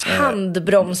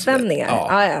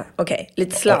 Handbromsvändningar? Okej.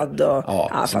 Lite sladd och...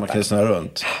 så man kan snurra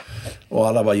runt. Och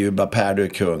alla var jubla, Per, du är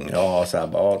kung. Ja, så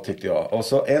här, tyckte jag. Och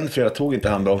så en fredag tog inte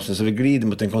handbromsen, så vi glider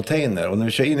mot en container. Och när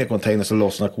vi kör in i containern så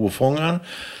lossnar kofångaren.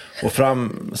 Och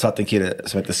fram satt en kille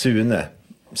som heter Sune,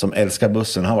 som älskar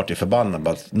bussen. Han var ju förbannad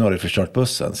bara, nu har du förstört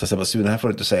bussen. Så jag sa, Sune, här får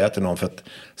du inte säga till någon, för att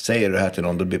säger du det här till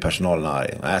någon, då blir personalen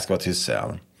arg. Nej, jag ska vara tyst, säger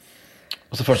han.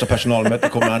 Och så första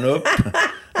personalmötet kommer han upp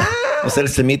och ställer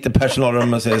sig mitt i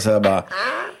personalrummet och säger så här bara,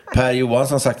 Per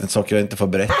Johansson har sagt en sak jag inte får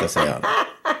berätta, säger han.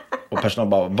 Och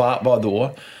personalen bara, vad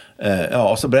då?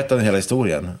 Och så berättar han hela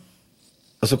historien.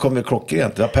 Och så kommer vi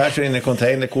klockrent. Per kör in i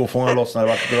container, kofångaren lossnar, det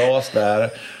var ett glas där.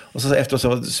 Och så efteråt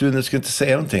så, Sune, du skulle inte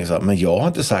säga någonting. Så, men jag har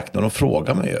inte sagt något, de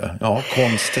frågar mig ju. Ja,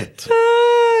 konstigt.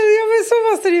 Ja, men så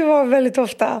måste det ju vara väldigt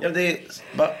ofta. Ja, det är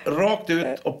bara rakt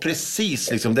ut och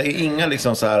precis liksom. Det är inga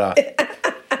liksom så här...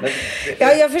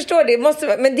 Ja, jag förstår det.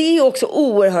 Men det är ju också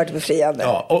oerhört befriande.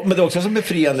 Ja, men det är också så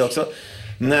befriande också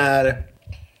när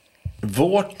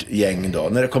vårt gäng då,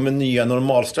 när det kommer nya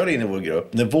normalstörre in i vår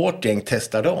grupp, när vårt gäng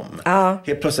testar dem.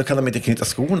 Helt plötsligt kan de inte knyta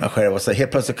skorna själva. Så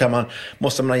helt plötsligt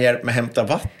måste man ha hjälp med att hämta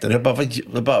vatten. Vad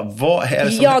är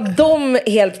det som... Ja, de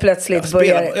helt plötsligt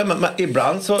börjar... Ja, men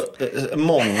ibland så,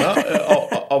 många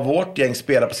av vårt gäng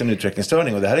spelar på sin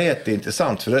utvecklingsstörning. Och det här är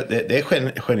jätteintressant, för det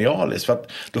är genialiskt. För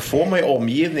att då får man ju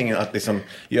omgivningen att liksom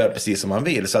göra precis som man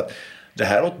vill. Så att det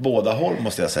här är åt båda håll,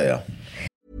 måste jag säga.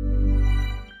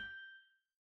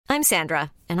 I'm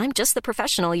Sandra, and I'm just the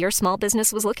professional your small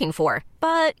business was looking for.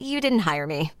 But you didn't hire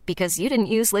me because you didn't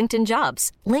use LinkedIn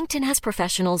Jobs. LinkedIn has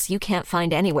professionals you can't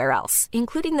find anywhere else,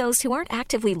 including those who aren't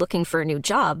actively looking for a new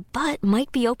job, but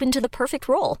might be open to the perfect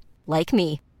role, like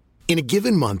me. In a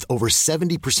given month, over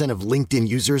 70% of LinkedIn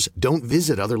users don't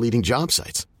visit other leading job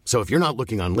sites. So if you're not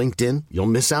looking on LinkedIn, you'll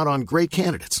miss out on great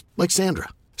candidates like Sandra.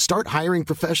 Start hiring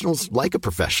professionals like a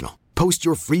professional. Post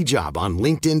your free job on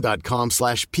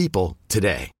linkedin.com/people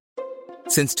today.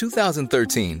 Since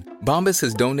 2013, Bombas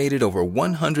has donated over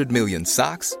 100 million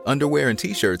socks, underwear, and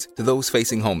T-shirts to those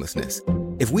facing homelessness.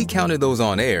 If we counted those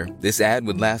on air, this ad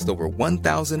would last over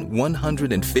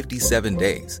 1,157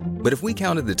 days. But if we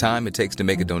counted the time it takes to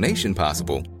make a donation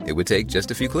possible, it would take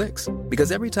just a few clicks.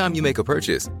 Because every time you make a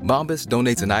purchase, Bombas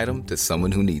donates an item to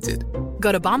someone who needs it.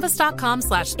 Go to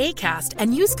bombas.com/ACAST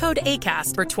and use code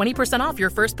ACAST for 20% off your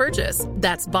first purchase.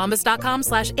 That's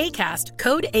bombas.com/ACAST,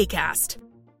 code ACAST.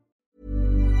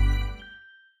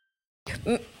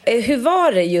 Hur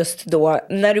var det just då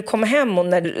när du kom hem och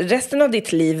när resten av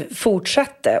ditt liv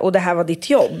fortsatte och det här var ditt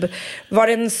jobb? Var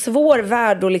det en svår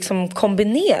värld att liksom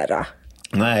kombinera?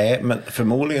 Nej, men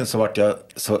förmodligen så vart jag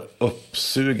så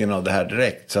uppsugen av det här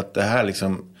direkt så att det här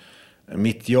liksom,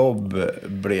 mitt jobb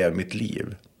blev mitt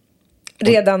liv.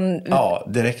 Redan? Ja,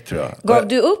 direkt tror jag. Gav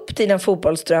du upp dina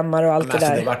fotbollsdrömmar och allt det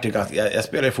där? Det vart ju ganska, jag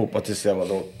spelade fotboll tills jag var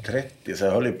då 30, så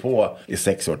jag höll ju på i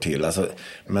 6 år till. Alltså,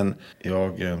 men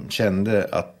jag kände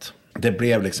att det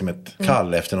blev liksom ett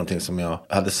kall efter någonting som jag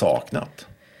hade saknat.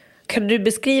 Kan du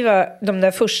beskriva de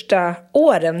där första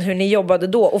åren, hur ni jobbade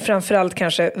då? Och framförallt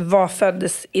kanske, vad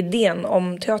föddes idén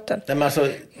om teatern? Nej, men alltså,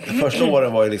 första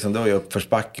åren var ju liksom, det var ju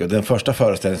uppförsbacke. Och den första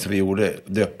föreställningen som vi gjorde,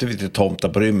 döpte vi till Tomta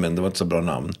på rymmen. Det var inte så bra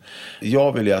namn.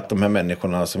 Jag ville ju att de här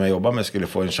människorna som jag jobbar med skulle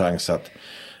få en chans att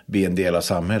bli en del av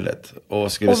samhället.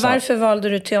 Och varför valde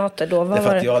du teater då? Det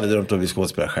för att jag hade drömt om att bli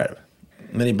skådespelare själv.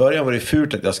 Men i början var det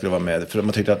fult att jag skulle vara med. För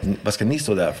man tyckte att, vad ska ni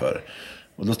stå där för?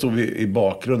 Och då stod vi i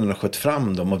bakgrunden och sköt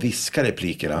fram dem och viskade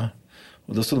replikerna.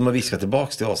 Och då stod de och viskade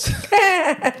tillbaka till oss.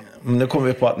 Men nu kom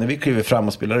vi på att när vi kliver fram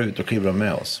och spelar ut, då kliver de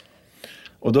med oss.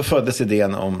 Och då föddes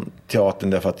idén om teatern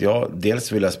därför att jag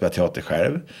dels ville spela teater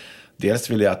själv. Dels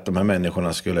ville jag att de här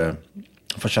människorna skulle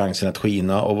få chansen att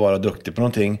skina och vara duktiga på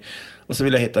någonting. Och så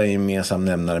ville jag hitta en gemensam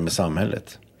nämnare med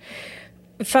samhället.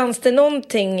 Fanns det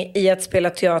någonting i att spela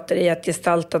teater, i att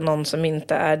gestalta någon som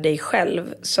inte är dig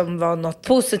själv, som var något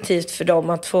positivt för dem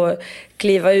att få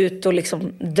kliva ut och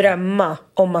liksom drömma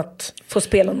om att få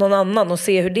spela någon annan och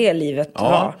se hur det livet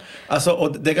var? Alltså,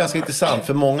 och det är ganska intressant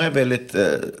för många är väldigt,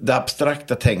 det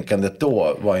abstrakta tänkandet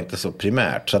då var inte så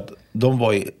primärt, så att de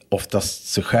var ju oftast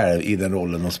sig själv i den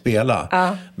rollen att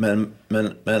spela. Men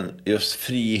just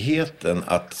friheten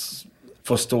att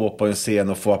få stå på en scen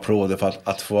och få applåder för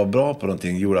att få vara bra på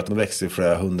någonting gjorde att de växte i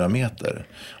flera 100 meter.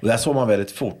 Och där såg man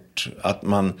väldigt fort att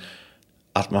man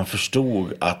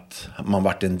förstod att man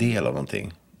vart en del av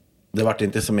någonting. Det vart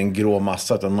inte som en grå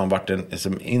massa utan man vart en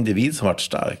som individ som vart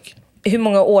stark. Hur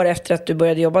många år efter att du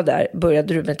började jobba där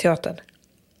började du med teatern?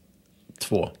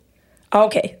 2.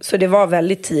 Okej. Så det var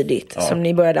väldigt tidigt som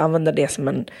ni började använda det som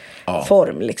en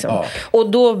form liksom.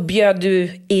 Och då bjöd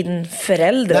du in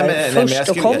föräldrar först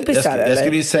och kompisar? Jag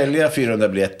skulle ju sälja 400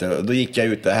 biljetter och då gick jag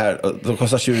ut det här och då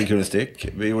kostade 20 kronor styck.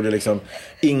 Vi gjorde liksom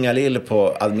Inga-Lill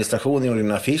på administrationen, gjorde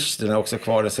en affisch, den är också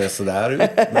kvar, det ser sådär ut.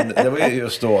 Men det var ju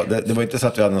just då, det var inte så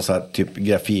att vi hade någon sån här typ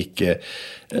grafik.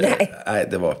 Nej,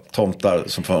 det var tomtar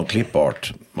som får en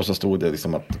clipart och så stod det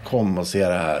liksom att kom och se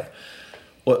det här.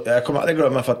 Och jag kommer aldrig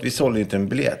glömma för att vi sålde inte en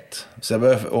biljett. Så jag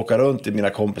började åka runt till mina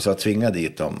kompisar och tvinga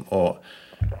dit dem. Och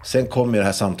sen kom ju det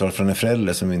här samtalet från en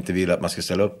förälder som inte ville att man skulle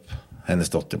ställa upp hennes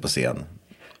dotter på scen.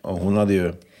 Och hon hade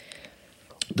ju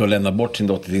då lämnat bort sin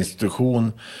dotter till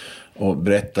institution och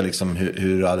berätta liksom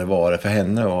hur det hade varit för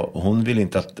henne. Och hon ville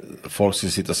inte att folk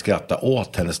skulle sitta och skratta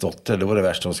åt hennes dotter. Det var det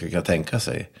värsta hon skulle kunna tänka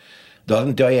sig. Då hade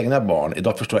inte jag egna barn.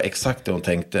 Idag förstår jag exakt det hon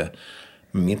tänkte.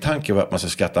 Men min tanke var att man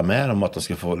skulle skratta med dem och att de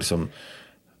skulle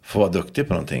få vara duktig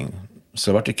på någonting.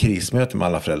 Så det var ett krismöte med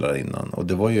alla föräldrar innan. Och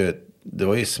det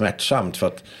var ju smärtsamt för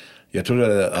att jag tror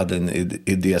jag hade en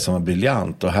idé som var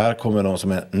briljant. Och här kommer någon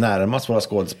som är närmast våra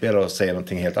skådespelare och säger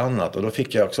någonting helt annat. Och då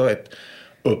fick jag också ett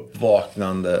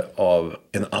uppvaknande av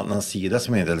en annan sida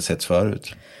som jag inte hade sett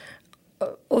förut.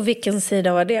 Och vilken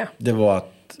sida var det? Det var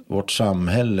att vårt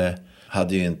samhälle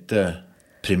hade ju inte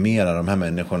primerat de här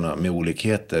människorna med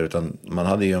olikheter. Utan man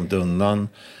hade gömt undan.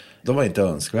 De var inte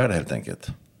önskvärda helt enkelt.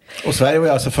 Och Sverige var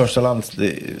ju alltså första land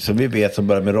som vi vet som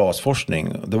började med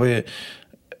rasforskning. Det var ju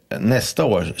nästa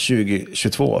år,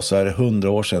 2022, så är det 100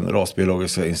 år sedan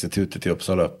Rasbiologiska institutet i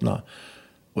Uppsala öppna.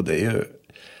 Och det är ju,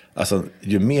 Alltså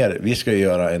ju mer, vi ska ju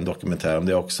göra en dokumentär om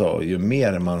det också, och ju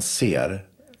mer man ser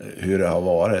hur det har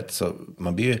varit, så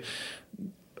man blir ju,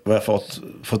 vad jag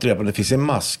fått reda på, det finns en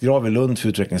massgrav i Lund för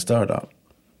utvecklingsstörda.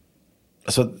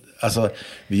 Alltså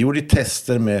vi gjorde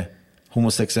tester med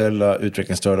homosexuella,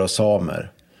 utvecklingsstörda och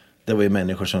samer. Det var ju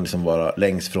människor som liksom var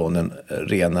längst från den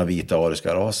rena vita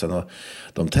ariska rasen, och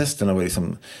de testerna var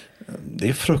liksom, det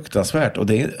är fruktansvärt, och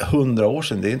det är 100 år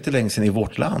sedan, det är inte länge sedan i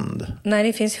vårt land. Nej,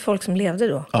 det finns ju folk som levde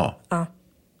då. Ja.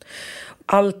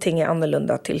 Allting är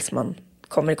annorlunda tills man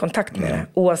kommer i kontakt med det,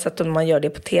 oavsett om man gör det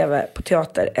på tv, på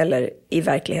teater eller i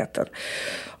verkligheten.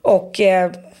 Och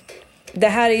det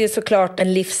här är ju såklart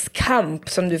en livskamp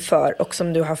som du för och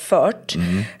som du har fört.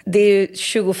 Det är ju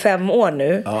 25 år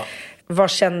nu. Ja. Vad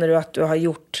känner du att du har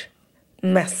gjort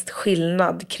mest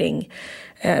skillnad kring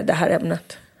det här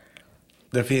ämnet?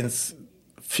 Det finns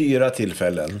 4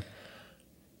 tillfällen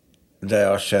där jag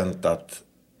har känt att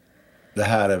det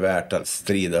här är värt att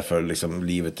strida för liksom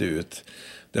livet ut.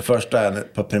 Det första är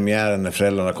på premiären när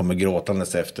föräldrarna kommer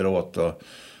gråtandes efteråt, och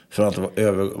för att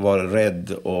vara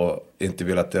rädd och inte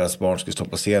vill att deras barn ska stå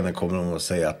på scenen, kommer de att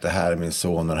säga att det här är min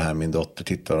son och det här är min dotter,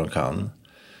 titta vad de kan.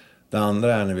 Det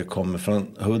andra är när vi kommer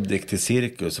från Hudik till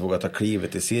Cirkus och vågar ta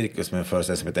klivet till Cirkus med en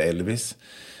föreställning som heter Elvis,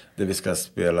 där vi ska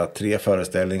spela 3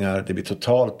 föreställningar. Det blir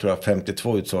totalt, tror jag,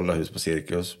 52 utsålda hus på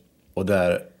Cirkus, och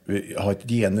där vi har ett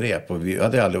genrep, och vi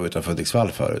hade aldrig varit utanför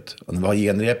Hudiksvall förut, och det var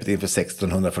genrepet inför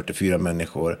 1644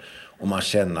 människor, och man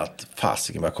känner att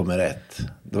fasiken, vad kommer rätt.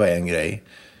 Det var en grej.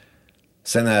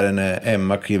 Sen är det när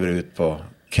Emma kliver ut på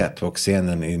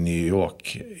catwalk-scenen i New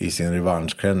York i sin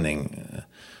revanschklänning,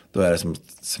 då är det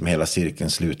som hela cirkeln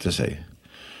sluter sig.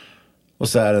 Och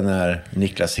så är det när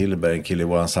Niklas Hillberg, en kille i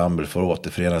vår ensemble, får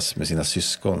återförenas med sina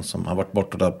syskon som har varit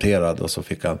bortadopterad, och så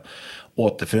fick han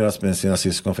återförenas med sina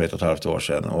syskon för 1,5 år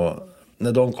sedan. Och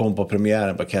när de kom på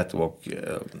premiären på catwalk,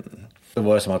 då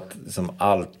var det som att liksom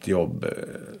allt jobb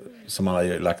som man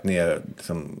hade lagt ner,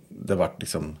 liksom,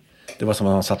 det var som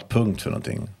att man satt punkt för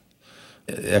någonting.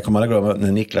 Jag kommer aldrig glömma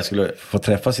när Niklas skulle få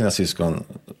träffa sina syskon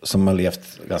som har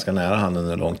levt ganska nära han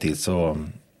under lång tid, så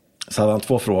hade han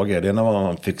 2 frågor. Det ena var om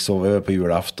man fick sova över på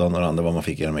julafton, och det andra var om man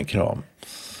fick ge dem en kram.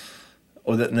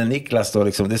 Och när Niklas då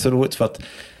liksom, det är så roligt för att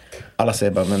alla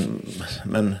säger bara,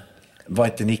 men var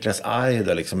inte Niklas arg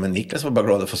då liksom? Men Niklas var bara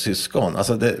glad att få syskon.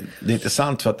 Alltså det är inte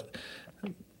sant, för att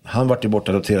han var ju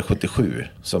bortadopterad 77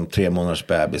 som 3 månaders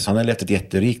bebis. Han har levt ett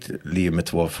jätterikt liv med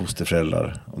 2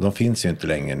 fosterföräldrar, och de finns ju inte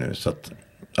längre nu. Så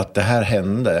att det här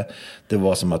hände, det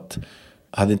var som att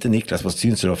hade inte Niklas fått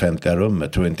syns i det offentliga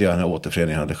rummet, tror inte jag den här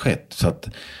återföreningen hade skett. Så att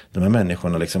de här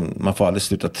människorna liksom, man får aldrig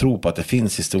sluta tro på att det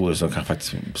finns historier som kan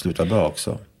faktiskt sluta bra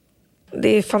också.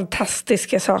 Det är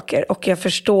fantastiska saker, och jag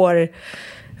förstår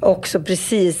också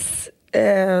precis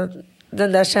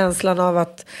den där känslan av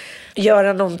att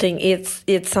göra någonting i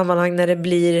ett sammanhang när det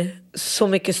blir så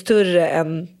mycket större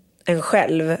än en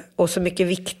själv och så mycket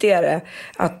viktigare,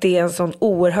 att det är en sån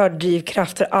oerhörd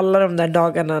drivkraft för alla de där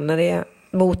dagarna när det är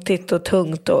motigt och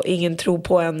tungt och ingen tror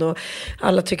på en och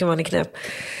alla tycker man är knäpp.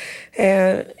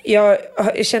 Jag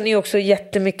känner ju också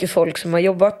jättemycket folk som har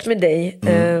jobbat med dig.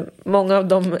 Många av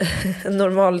de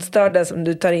normalstörda som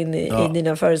du tar in i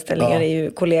dina föreställningar är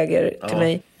ju kollegor till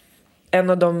mig. En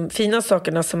av de fina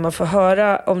sakerna som man får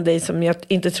höra om dig, som jag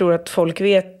inte tror att folk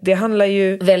vet, det handlar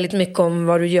ju väldigt mycket om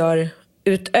vad du gör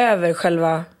utöver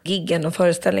själva giggen och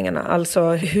föreställningarna. Alltså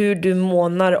hur du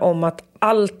månar om att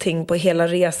allting på hela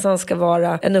resan ska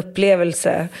vara en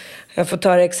upplevelse. Jag får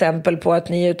ta exempel på att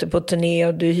ni är ute på turné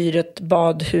och du hyr ett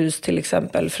badhus till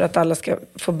exempel, för att alla ska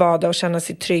få bada och känna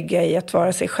sig trygga i att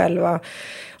vara sig själva.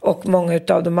 Och många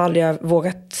utav dem aldrig har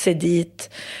vågat sig dit.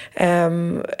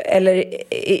 Eller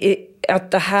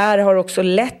att det här har också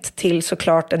lett till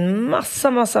såklart en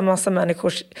massa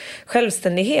människors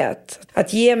självständighet.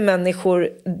 Att ge människor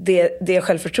det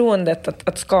självförtroendet,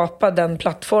 att skapa den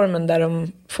plattformen där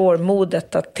de får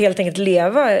modet att helt enkelt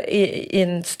leva i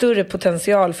en större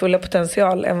potential, fulla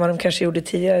potential än vad de kanske gjorde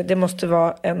tidigare. Det måste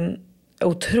vara en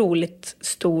otroligt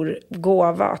stor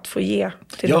gåva att få ge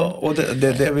till dem. Ja, och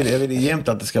jag vill jämt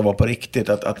att det ska vara på riktigt.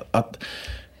 Att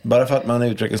bara för att man är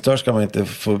utvecklingsstörd ska man inte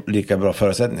få lika bra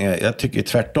förutsättningar. Jag tycker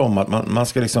tvärtom att man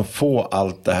ska liksom få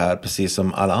allt det här precis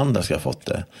som alla andra ska ha fått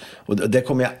det. Och det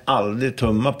kommer jag aldrig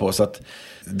tumma på. Så att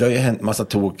det har ju hänt massa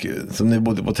tok. Som när vi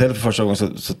bodde på hotell för första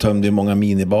gången så tömde ju många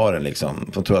minibaren liksom.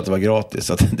 Som trodde att det var gratis.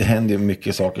 Så att det händer ju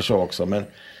mycket saker så också. Men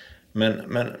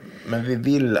vi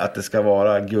vill att det ska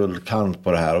vara guldkant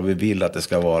på det här, och vi vill att det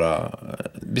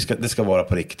ska vara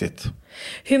på riktigt.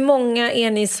 Hur många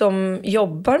är ni som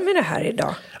jobbar med det här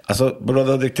idag? Alltså på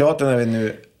Rådhusteatern är vi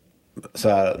nu så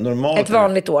här normalt. Ett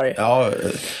vanligt år. Ja,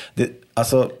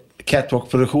 alltså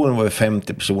Catwalk-produktionen var ju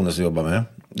 50 personer som jobbar med.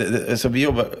 Så vi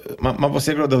jobbar, man får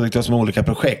se Glada Hudik som olika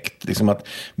projekt. Liksom att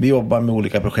vi jobbar med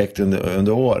olika projekt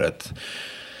under året.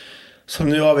 Så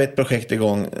nu har vi ett projekt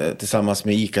igång tillsammans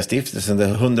med ICA-stiftelsen där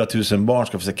 100 000 barn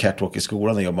ska få se catwalk i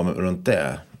skolan och jobba runt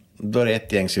det. Då är det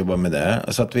ett gäng som jobbar med det.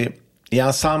 Så att i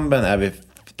ensemblen är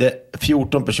det är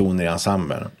 14 personer i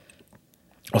ensemblen.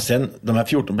 Och sen de här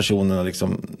 14 personerna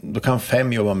liksom, då kan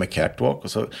 5 jobba med catwalk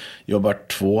och så jobbar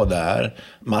 2 där.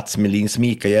 Mats Melins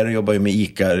Mikael jobbar ju med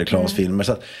ICA-reklamsfilmer.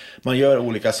 Så att man gör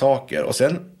olika saker. Och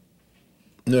sen,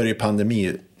 nu är det ju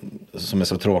pandemi som är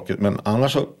så tråkigt, men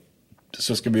annars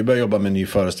så ska vi börja jobba med en ny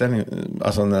föreställning,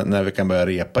 alltså när vi kan börja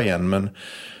repa igen. Men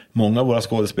många av våra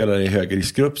skådespelare är i hög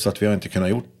riskgrupp, så att vi har inte kunnat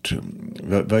gjort.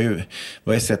 Vi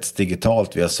har ju sett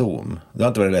digitalt via Zoom. Det har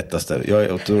inte varit det lättaste. Jag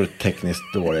är otroligt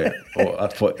tekniskt dålig. Och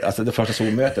att få, alltså det första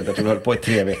Zoom-mötet, jag tror vi höll på i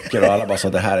 3 veckor och alla bara sa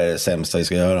det här är det sämsta vi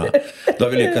ska göra. Då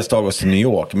har vi lyckats ta oss till New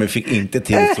York, men vi fick inte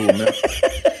till Zoom-mötet.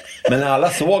 Men när alla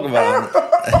såg varandra...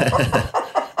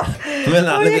 Men,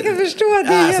 jag kan förstå att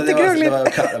det är jättegrogligt.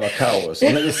 Det var kaos.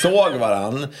 Och när vi såg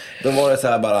varann, då var det så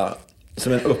här bara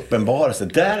som en uppenbarelse.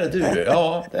 Där är du,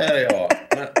 ja, där är jag.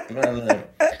 Men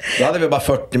då hade vi bara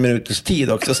 40 minuters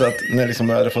tid också, så att när liksom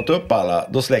jag hade fått upp alla,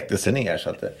 då släcktes det ner. Så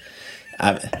att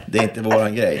det är inte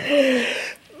våran grej.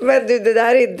 Men du, det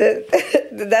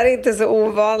där är inte så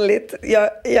ovanligt.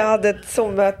 Jag hade ett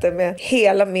Zoom-möte med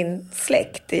hela min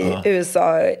släkt i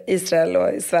USA, Israel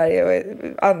och i Sverige och i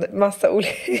massa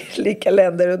olika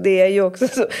länder. Och det är ju också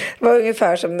så, det var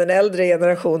ungefär som den äldre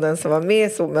generationen som var med i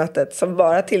Zoom-mötet, som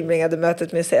bara tillbringade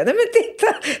mötet med att säga, nej men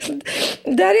titta,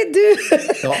 där är du.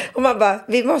 Ja. Och man bara,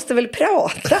 vi måste väl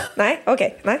prata? Nej,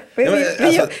 okej, nej.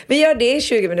 Vi gör det i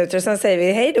 20 minuter och sen säger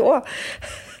vi hej då.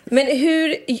 Men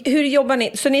hur jobbar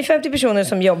ni? Så ni är 50 personer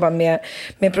som jobbar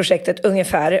med projektet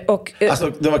ungefär. Och,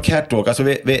 alltså det var catwalk. Alltså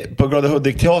på Glada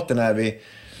Hudik-teatern är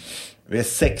vi är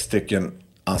 6 stycken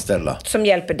anställda. Som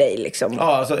hjälper dig liksom?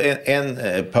 Ja, alltså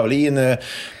Pauline,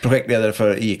 projektledare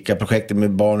för ICA-projektet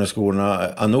med barn i skolorna.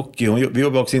 Anouki, vi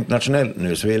jobbar också internationellt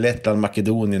nu. Så vi är i Lettland,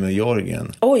 Makedonien och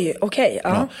Georgien. Oj, okej.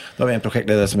 Ja. Då har vi en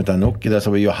projektledare som heter Anouki. Där så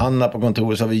har vi Johanna på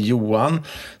kontoret. Så har vi Johan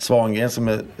Svangren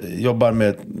som jobbar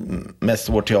med mest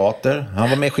vår teater. Han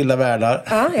var med i Skilda världar.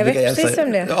 Ja, jag vet precis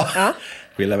om det. Ja.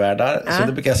 Skilda världar. Så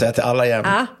det brukar jag säga till alla jämt.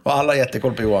 Och alla har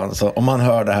jättekoll på Johan. Så om man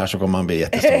hör det här så kommer man bli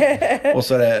jättestolt. Och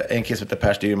så är det en kille som heter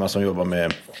Per Styrman som jobbar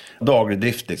med daglig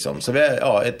drift liksom. Så vi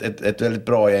är ett väldigt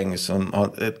bra gäng som har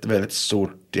ett väldigt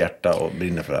stort hjärta och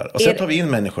brinner för det här. Och sen tar vi in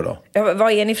människor då. Ja,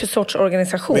 vad är ni för sorts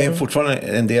organisation? Vi är fortfarande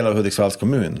en del av Hudiksvalls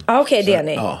kommun. Okej, det är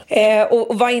ni. Ja.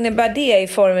 Och vad innebär det i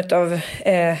form av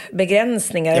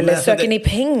begränsningar? Eller söker ni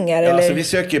pengar? Eller? Alltså, vi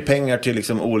söker pengar till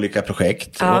liksom olika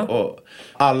projekt. Och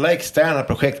alla externa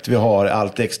projekt vi har är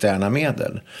alltid externa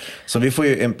medel. Så vi får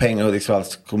ju en pengar i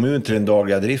Hudiksvalls kommun till den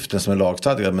dagliga driften som är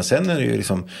lagstadgad. Men sen är det ju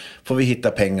liksom, får vi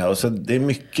hitta pengar. Och så det är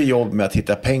mycket jobb med att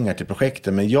hitta pengar till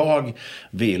projekten. Men jag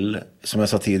vill, som jag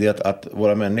sa tidigare, att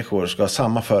våra människor ska ha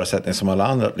samma förutsättningar som alla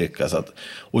andra att lyckas.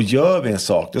 Och gör vi en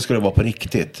sak, då ska det vara på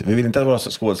riktigt. Vi vill inte att våra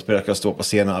skådespelare ska stå på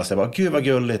scenen och säga, gud vad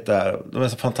gulligt det är. De är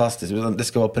så fantastiska, utan det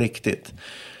ska vara på riktigt.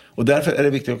 Och därför är det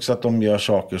viktigt också att de gör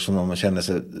saker som de känner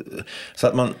sig... Så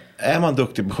att är man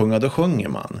duktig på att sjunga, då sjunger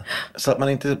man. Så att man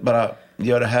inte bara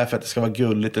gör det här för att det ska vara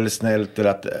gulligt eller snällt eller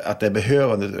att det är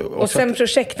behövande. Och sen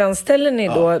projektanställer ni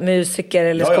då musiker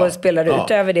eller skådespelare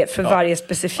utöver det för varje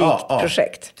specifikt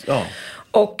projekt. Ja.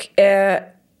 Och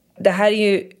det här är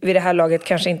ju vid det här laget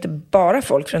kanske inte bara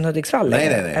folk från Hudiksvall. Nej.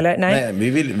 Eller? Nej. Vi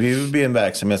vill bli en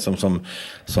verksamhet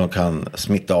som kan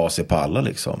smitta av sig på alla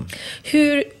liksom.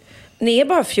 Ni är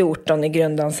bara 14 i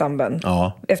grundensemblen.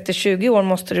 Ja. Efter 20 år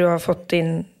måste du ha fått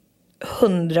in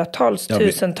hundratals,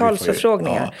 tusentals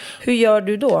förfrågningar. Ja. Hur gör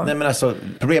du då? Nej, men alltså,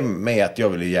 problemet är att jag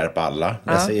vill hjälpa alla.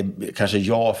 Jag säger kanske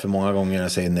ja för många gånger när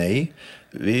jag säger nej.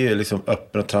 Vi är liksom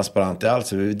öppna och transparenta i allt.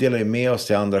 Så vi delar ju med oss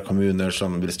till andra kommuner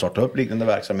som vill starta upp liknande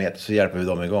verksamheter, så hjälper vi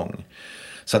dem igång.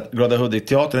 Så att Glada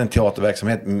Hudik-teater är en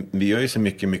teaterverksamhet. Vi gör ju så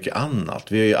mycket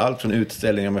annat. Vi gör ju allt från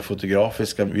utställningar med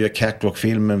fotografiska, vi gör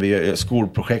catwalk-filmen, vi gör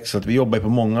skolprojekt. Så att vi jobbar på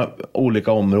många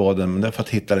olika områden. Men det är för att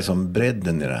hitta liksom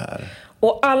bredden i det här.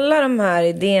 Och alla de här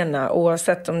idéerna,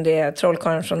 oavsett om det är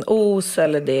Trollkarlen från Os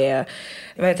eller det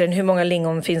är, hur många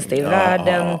lingon finns det i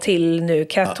världen till nu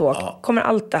catwalk, kommer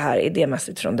allt det här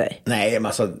idémässigt från dig? Nej,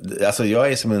 men alltså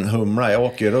jag är som en humla. Jag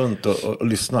åker runt och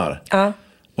lyssnar. Ja.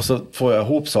 Och så får jag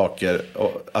ihop saker.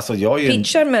 Och, alltså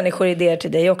pitchar människor idéer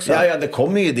till dig också? Ja, det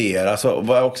kommer ju idéer. Alltså,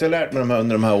 vad jag också lärt mig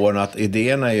under de här åren, att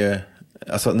idéerna är ju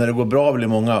Alltså när det går bra vill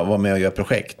många vara med och göra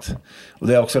projekt. Och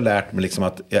det har jag också lärt mig liksom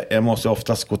att jag måste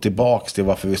oftast gå tillbaka till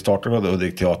varför vi startade Glada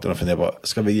Hudik-teatern och fundera på,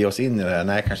 ska vi ge oss in i det här?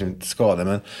 Nej, kanske inte ska det,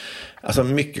 men alltså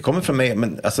mycket kommer från mig.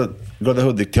 Men alltså Glada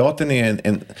Hudik-teatern är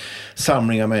en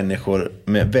samling av människor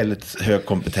med väldigt hög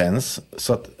kompetens.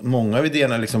 Så att många av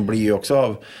idéerna liksom blir ju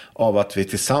också av att vi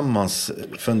tillsammans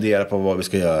funderar på vad vi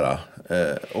ska göra.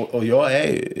 Och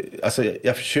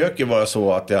jag försöker vara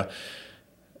så att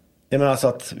jag menar alltså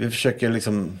att vi försöker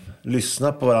liksom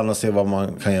lyssna på varandra och se vad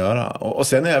man kan göra. Och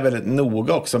sen är jag väldigt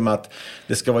noga också med att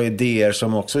det ska vara idéer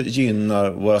som också gynnar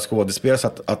våra skådespelare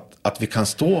så att vi kan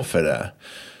stå för det.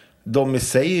 De i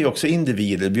sig är ju också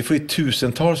individer. Vi får ju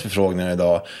tusentals förfrågningar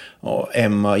idag. Och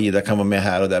Emma och Ida kan vara med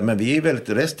här och där. Men vi är väldigt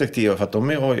restriktiva för att de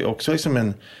har ju också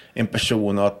liksom en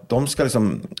person och att de ska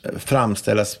liksom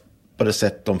framställas på det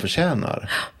sätt de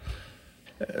förtjänar.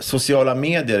 Sociala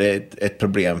medier är ett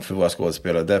problem för våra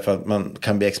skådespelare därför att man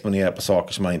kan bli exponerad på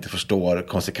saker som man inte förstår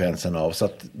konsekvenserna av. Så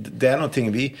att det är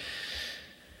någonting vi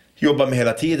jobbar med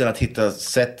hela tiden, att hitta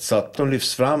sätt så att de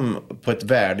lyfts fram på ett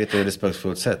värdigt och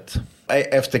respektfullt sätt.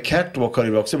 Efter Catwalk har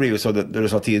det också blivit så, det du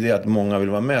sa tidigare, att många vill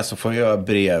vara med, så får jag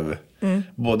brev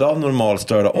både av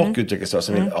normalstörda och utvecklingsstörda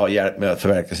som vill ha hjälp med att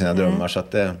förverkliga sina drömmar. Så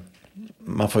att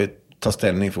man får ju ta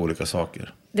ställning för olika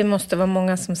saker. Det måste vara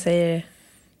många som säger: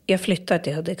 jag flyttar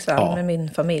till Hudiksvall med min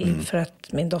familj för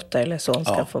att min dotter eller son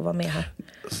ska få vara med här.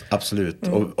 Absolut.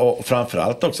 Och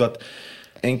framförallt också att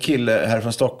en kille här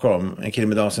från Stockholm, en kille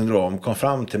med Downs syndrom, kom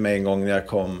fram till mig en gång när jag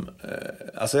kom.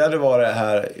 Alltså jag hade varit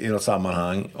här i något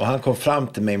sammanhang och han kom fram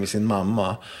till mig med sin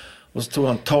mamma och så tog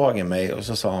han tag i mig och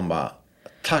så sa han bara: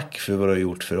 tack för vad du har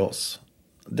gjort för oss.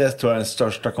 Det tror jag är den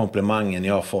största komplimangen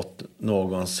jag har fått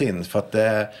någonsin. För att det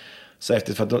är så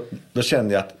häftigt, för att då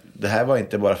kände jag att det här var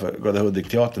inte bara för Glada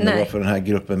Hudik-teatern, det var för den här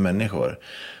gruppen människor.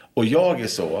 Och jag är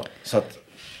så att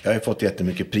jag har fått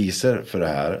jättemycket priser för det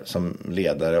här som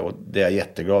ledare och det är jag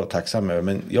jätteglad och tacksam över.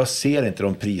 Men jag ser inte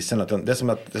de priserna. Det är som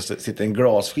att det sitter en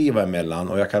glasskiva emellan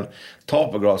och jag kan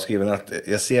ta på glasskivan att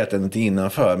jag ser att det är något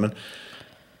innanför. Men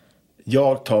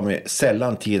jag tar mig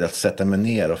sällan tid att sätta mig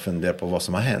ner och fundera på vad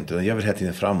som har hänt. Jag vill hela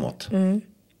tiden framåt.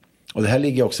 Och det här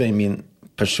ligger också i min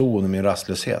person och min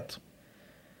rastlöshet.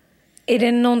 Är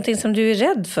det någonting som du är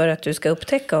rädd för att du ska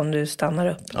upptäcka om du stannar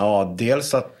upp? Ja,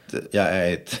 dels att jag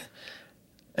är att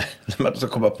jag ska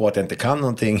komma på att jag inte kan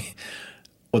någonting.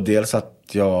 Och dels att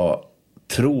jag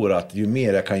tror att ju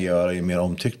mer jag kan göra, ju mer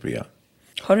omtyckt blir jag.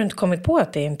 Har du inte kommit på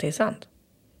att det inte är sant?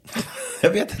 Jag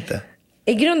vet inte.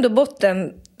 I grund och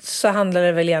botten så handlar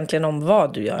det väl egentligen om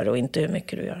vad du gör och inte hur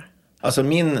mycket du gör. Alltså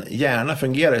min hjärna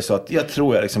fungerar så att jag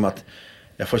tror liksom att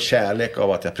jag får kärlek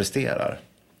av att jag presterar.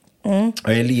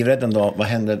 Jag är livrädd en dag. Vad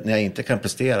händer när jag inte kan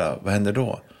prestera? Vad händer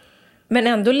då? Men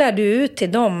ändå lär du ut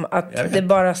till dem att det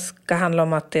bara ska handla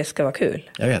om att det ska vara kul.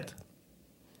 Jag vet.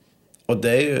 Och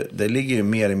det ligger ju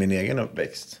mer i min egen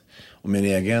uppväxt. Och min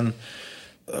egen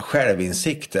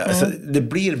självinsikt. Alltså, det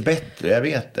blir bättre, jag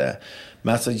vet det.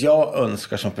 Men alltså, jag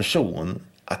önskar som person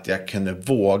att jag kunde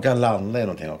våga landa i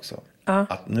någonting också.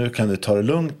 Att nu kan du ta det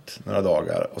lugnt några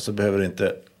dagar. Och så behöver du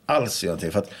inte alls göra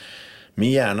någonting. För att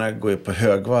min hjärna går ju på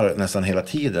högvarv nästan hela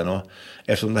tiden. Och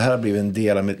eftersom det här har blivit en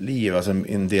del av mitt liv, alltså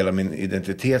en del av min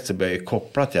identitet, så blir jag ju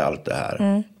kopplad till allt det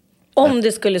här. Om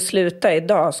det skulle sluta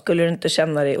idag, skulle du inte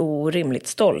känna dig orimligt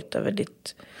stolt över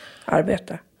ditt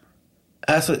arbete?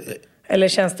 Alltså, eller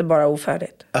känns det bara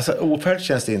ofärdigt? Alltså ofärdigt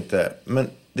känns det inte. Men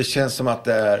det känns som att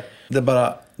det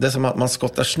är som att man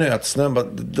skottar snö. Att snön bara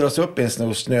dras upp i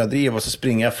en snödriv och så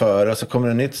springer jag före. Och så kommer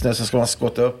det nytt snö, så ska man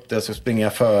skotta upp det och så springer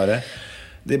jag före.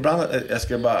 Det är ibland jag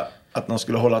ska bara att någon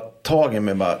skulle hålla tag i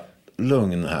mig, bara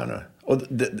lugn här nu. Och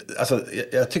alltså,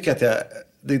 jag tycker att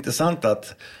det är intressant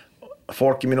att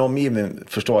folk i min omgivning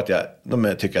förstår att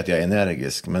de tycker att jag är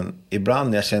energisk. Men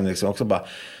ibland jag känner liksom också bara,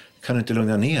 kan du inte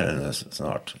lugna ner dig nu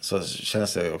snart? Så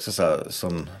känns det också så här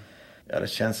som, det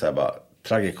känns så här bara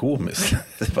tragikomiskt.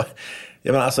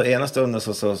 Jag menar, alltså ena stunden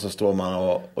så står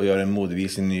man och gör en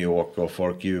modevisning i New York och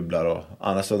folk jublar, och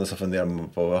andra stunden så funderar man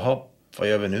på, vad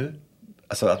gör vi nu?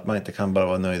 Alltså att man inte kan bara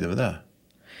vara nöjd över det.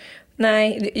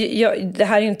 Nej, det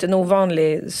här är ju inte en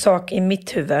ovanlig sak i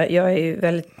mitt huvud. Jag är ju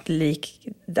väldigt lik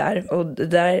där. Och det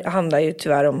där handlar ju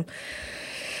tyvärr om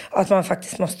att man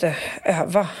faktiskt måste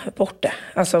öva bort det.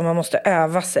 Alltså man måste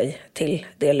öva sig till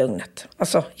det lugnet.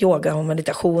 Alltså yoga och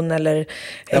meditation eller...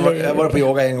 Jag var på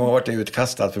yoga en gång och varit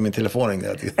utkastad för min telefon.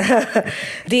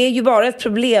 Det är ju bara ett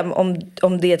problem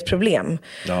om det är ett problem.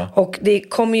 Ja. Och det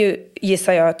kommer ju,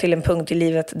 gissar jag, till en punkt i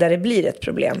livet där det blir ett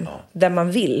problem. Ja. Där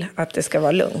man vill att det ska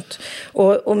vara lugnt.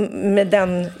 Och med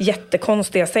den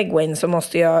jättekonstiga segwayn så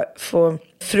måste jag få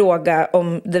fråga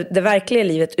om det verkliga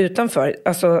livet utanför,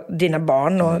 alltså dina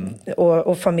barn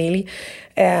och familj.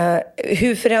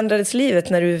 Hur förändrades livet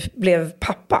när du blev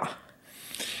pappa?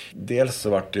 Dels så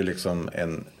var det liksom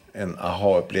en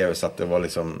aha-upplevelse att det var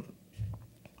liksom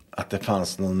att det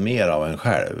fanns någon mer av en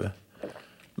själv.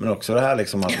 Men också det här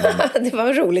liksom att man... Det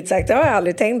var roligt sagt, det har jag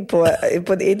aldrig tänkt på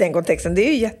i den kontexten. Det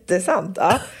är ju jättesant.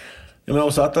 Ja. Ja, men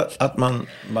också att man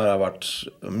bara varit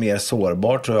mer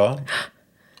sårbar, tror jag.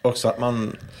 Också att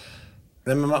man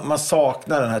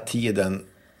saknar den här tiden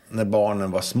när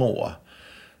barnen var små.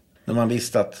 När man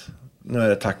visste att nu är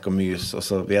det tack och mys, och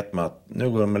så vet man att nu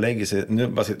går de och lägger sig. Nu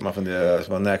bara sitter man och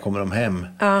funderar, när kommer de hem?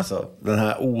 Ja. Alltså, den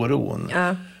här oron.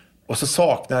 Ja. Och så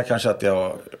saknar jag kanske att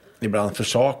jag ibland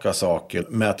försakar saker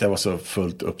med att jag var så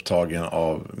fullt upptagen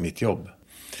av mitt jobb.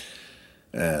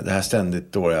 Det här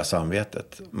ständigt dåliga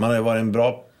samvetet. Man har ju varit en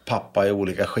bra pappa i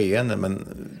olika skeenden, men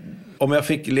om jag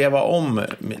fick leva om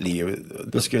mitt liv,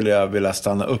 då skulle jag vilja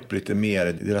stanna upp lite mer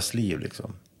i deras liv.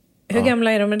 Liksom. Hur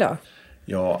gamla är de idag?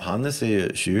 Ja, Hannes är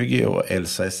ju 20 och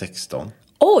Elsa är 16.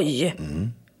 Oj!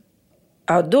 Mm.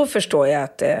 Ja, då förstår jag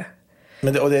att det...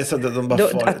 Men det är så att de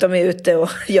bara att de är ute och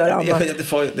gör annat.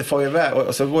 Det får ju iväg.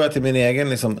 Och så går jag till min egen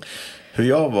liksom, hur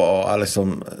jag var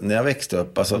liksom, när jag växte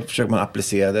upp. Alltså försöker man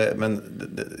applicera det. Men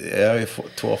jag har ju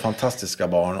 2 fantastiska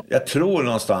barn. Jag tror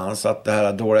någonstans att det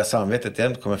här dåliga samvetet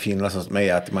inte kommer finnas hos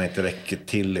mig. Att man inte räcker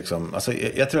till liksom. Alltså,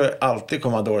 jag tror att alltid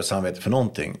kommer ha dåligt samvete för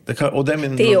någonting. Det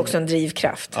är också en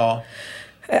drivkraft. Ja.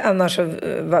 Annars,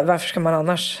 varför ska man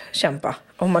annars kämpa?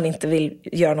 Om man inte vill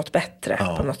göra något bättre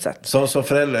på något sätt. Som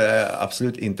förälder är jag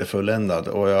absolut inte fulländad.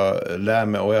 Och jag lär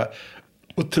mig. Och jag är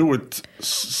otroligt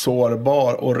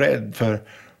sårbar och rädd. För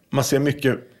man ser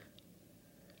mycket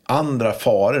andra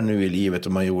faror nu i livet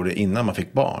än man gjorde innan man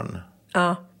fick barn.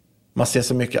 Ja. Man ser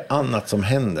så mycket annat som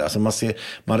händer. Alltså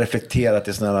man reflekterar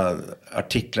till sådana här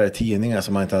artiklar i tidningar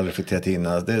som man inte hade reflekterat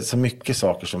innan. Det är så mycket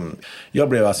saker som... Jag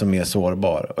blev alltså mer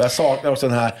sårbar. Och jag saknar också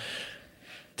den här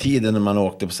tiden när man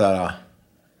åkte på så här...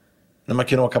 När man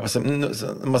kunde åka på semester.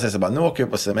 Man säger så bara, nu åker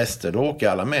vi på semester. Då åker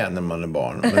alla med när man är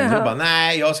barn. Men nu bara,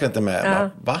 nej, jag ska inte med.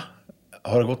 Bara, va?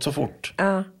 Har det gått så fort?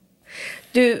 Ja.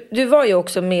 Du var ju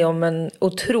också med om en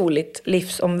otroligt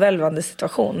livsomvälvande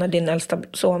situation när din äldsta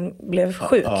son blev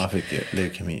sjuk. Ja, han fick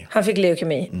leukemi. Han fick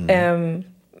leukemi.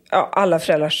 Alla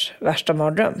föräldrars värsta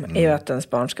mardröm är ju att ens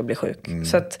barn ska bli sjuk.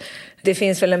 Så att det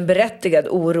finns väl en berättigad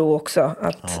oro också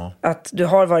att du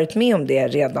har varit med om det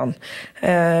redan.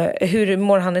 Hur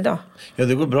mår han idag? Ja,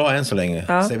 det går bra än så länge.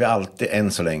 Säger vi alltid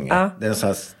än så länge. Ja. Det är en sån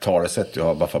här talesätt du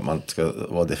har bara för att man ska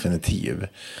vara definitiv.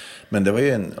 Men det var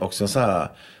ju också en sån här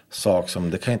sak som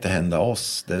det kan inte hända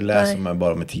oss. Det läser man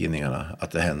bara med tidningarna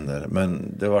att det händer.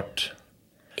 Men det vart...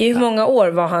 I hur många år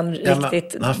var han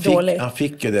riktigt dålig? Han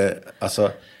fick ju det,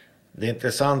 alltså det är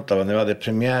intressant när vi hade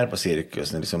premiär på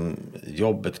Cirkus, när liksom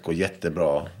jobbet går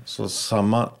jättebra, så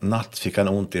samma natt fick han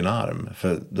ont i en arm.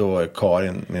 För då var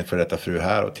Karin, min för detta fru,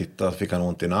 här och tittade, fick han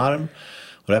ont i en arm.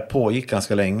 Och det här pågick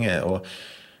ganska länge och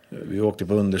vi åkte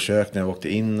på undersökningar, vi åkte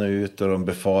in och ut och de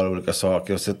befarade olika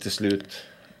saker. Och så till slut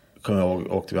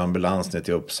åkte vi ambulans ner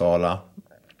till Uppsala.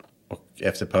 Och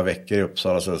efter ett par veckor i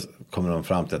Uppsala så kom de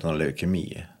fram till att han hade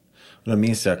leukemi. Och då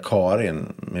minns jag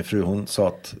Karin, min fru, hon sa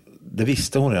att det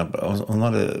visste hon redan. Hon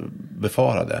hade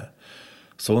befarat det.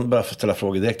 Så hon började ställa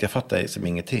frågor direkt. Jag fattade som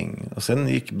ingenting. Och sen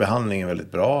gick behandlingen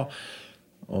väldigt bra.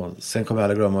 Och sen kommer jag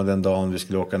aldrig glömma den dagen vi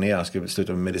skulle åka ner. Han skulle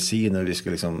sluta med medicin och vi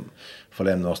skulle liksom få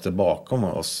lämna oss där bakom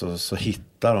oss. Så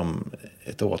hittar de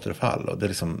ett återfall. Och det är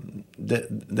liksom,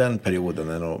 den perioden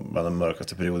är nog bland de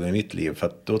mörkaste perioderna i mitt liv. För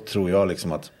att då tror jag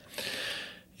liksom att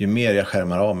ju mer jag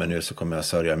skärmar av mig nu så kommer jag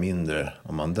sörja mindre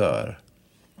om man dör.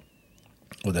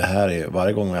 Och det här är,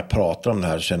 varje gång jag pratar om det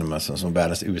här så känner man mig som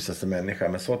världens usaste människa.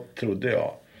 Men så trodde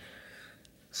jag.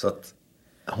 Så att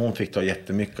hon fick ta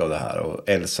jättemycket av det här. Och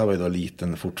Elsa var ju då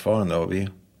liten fortfarande. Och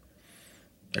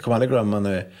jag kommer aldrig glömma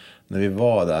när vi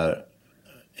var där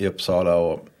i Uppsala.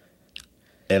 Och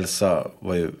Elsa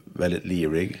var ju väldigt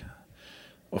livrig.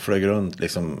 Och flög runt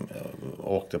liksom,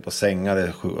 åkte på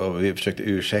sängar. Och vi försökte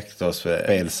ursäkta oss för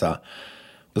Elsa.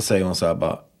 Då säger hon så här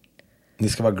bara, ni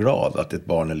ska vara glad att ett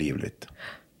barn är livligt.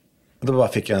 Och då bara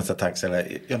fick jag en sån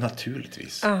tanke, ja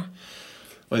naturligtvis.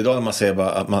 Och idag när man säger bara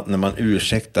att när man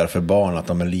ursäktar för barn att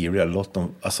de är livliga, låt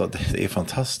dem, alltså det är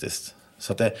fantastiskt.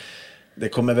 Så att det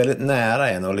kommer väldigt nära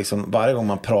en. Och liksom varje gång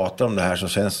man pratar om det här så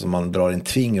känns det som man drar en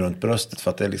tving runt bröstet.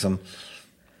 För att det är liksom...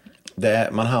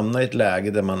 man hamnar i ett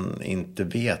läge där man inte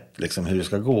vet liksom hur det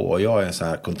ska gå. Och jag är en sån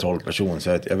här kontrollperson. Så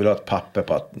jag vill ha ett papper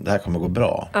på att det här kommer gå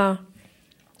bra.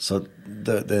 Så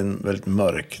det är en väldigt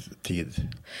mörk tid.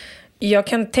 Jag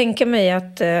kan tänka mig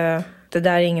att det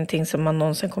där är ingenting som man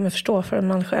någonsin kommer förstå förrän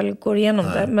man själv går igenom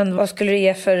det. Men vad skulle du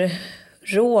ge för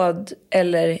råd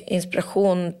eller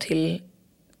inspiration till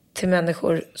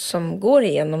människor som går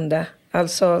igenom det?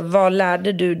 Alltså, vad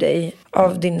lärde du dig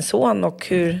av din son och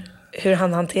hur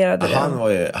han hanterade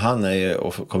det? Han är ju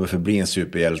och kommer förbli en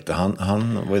superhjälte.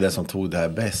 Han var ju den som tog det här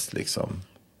bäst liksom.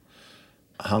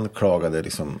 Han klagade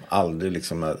liksom aldrig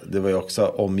liksom. Det var ju också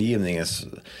omgivningens,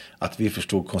 att vi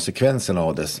förstod konsekvenserna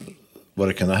av det, vad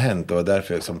det kunde ha hänt, och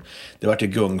därför liksom, det var ju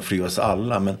gungfly hos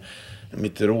alla. Men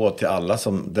mitt råd till alla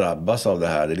som drabbas av det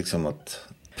här är liksom att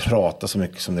prata så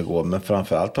mycket som det går, men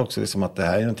framförallt också liksom att det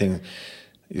här är någonting,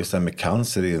 just det här med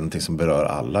cancer är någonting som berör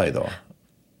alla idag.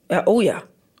 Ja, ja.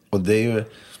 Och det är ju,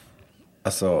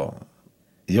 alltså,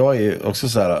 jag är ju också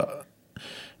så här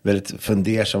väldigt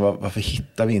fundersam, varför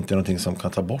hittar vi inte någonting som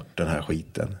kan ta bort den här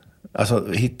skiten?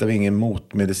 Alltså, hittar vi ingen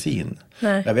motmedicin?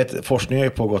 Nej. Jag vet, forskningen har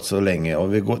ju pågått så länge och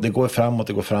det går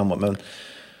framåt, men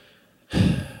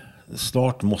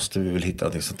snart måste vi väl hitta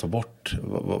någonting som tar bort.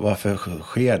 Varför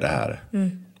sker det här?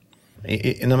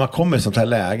 När man kommer i sånt här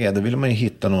läge, då vill man ju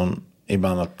hitta någon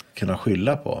ibland att kunna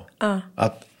skylla på.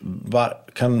 Att,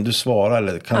 kan du svara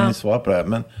eller kan ni svara på det här?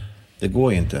 Men det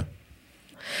går ju inte.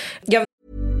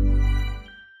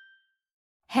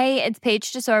 Hey, it's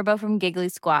Paige DeSorbo from Giggly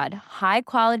Squad. High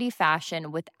quality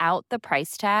fashion without the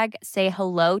price tag. Say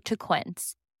hello to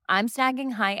Quince. I'm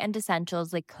snagging high-end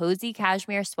essentials like cozy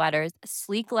cashmere sweaters,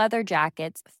 sleek leather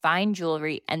jackets, fine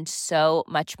jewelry, and so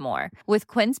much more. With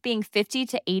Quince being 50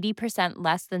 to 80%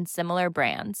 less than similar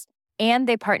brands. And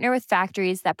they partner with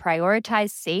factories that prioritize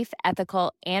safe,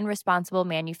 ethical, and responsible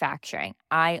manufacturing.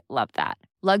 I love that.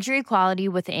 Luxury quality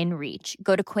within reach.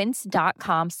 Go to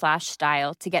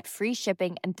quince.com/style to get free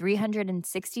shipping and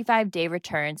 365-day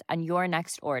returns on your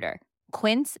next order.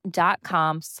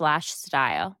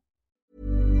 Quince.com/style.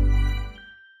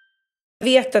 Jag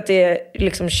vet att det är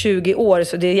liksom 20 år,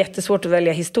 så det är jättesvårt att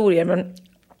välja historier. Men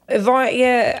vad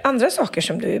är andra saker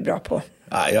som du är bra på?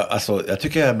 Jag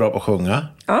tycker jag är bra på att sjunga.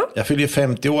 Ja. Jag fyllde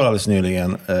 50 år alldeles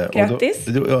nyligen. Grattis.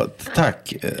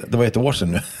 Tack. Det var ett år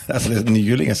sedan nu. Alltså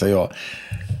nyligen, sa jag.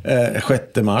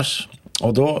 6 mars.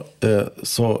 Och då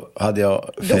så hade jag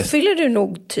fest. Då fyller du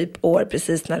nog typ år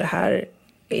precis när det här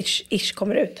ish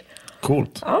kommer ut.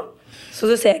 Coolt. Ja. Så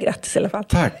då säger jag grattis i alla fall.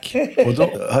 Tack. Och då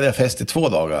hade jag fest i 2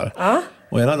 dagar. Ja.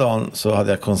 Och ena dagen så hade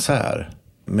jag konsert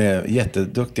med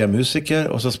jätteduktiga musiker.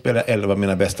 Och så spelade jag 11 av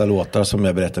mina bästa låtar som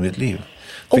jag berättade mitt liv.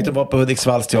 Fick de vara på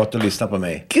Hudiksvalls teater och lyssna på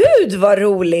mig. Gud, vad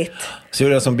roligt! Så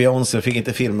gjorde jag som Beyoncé, fick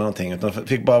inte filma någonting utan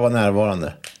fick bara vara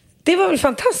närvarande. Det var väl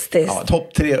fantastiskt? Ja,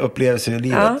 topp 3 upplevelser i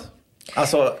livet. Ja.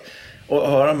 Alltså,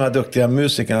 och höra de här duktiga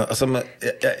musikerna. Alltså,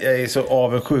 jag är så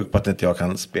avundsjuk på att inte jag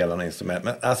kan spela något instrument.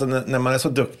 Men alltså, när man är så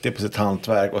duktig på sitt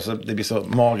hantverk och så, det blir så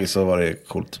magiskt, så var det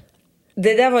coolt.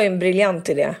 Det där var ju en briljant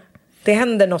idé. Det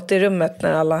händer något i rummet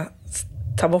när alla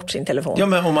tar bort sin telefon. Ja,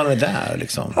 men om man är där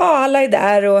liksom. Ja, alla är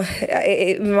där och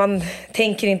man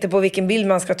tänker inte på vilken bild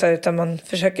man ska ta, utan man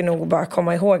försöker nog bara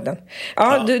komma ihåg den.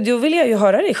 Ja. Då vill jag ju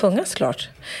höra dig sjunga, såklart.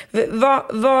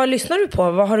 Vad lyssnar du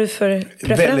på? Vad har du för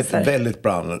preferenser? Väldigt, väldigt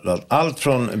blandat. Allt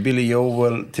från Billy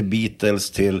Joel till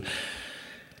Beatles till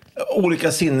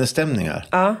olika sinnesstämningar.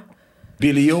 Ja.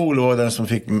 Billy Joel var den som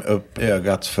fick upp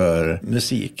ögat för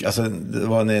musik. Alltså, det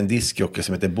var en diskjockey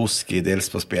som heter Boski. Dels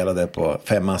på spelade på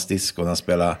 5-mans disco. Han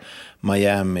spelade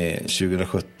Miami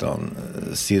 2017.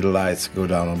 See the lights go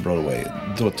down on Broadway.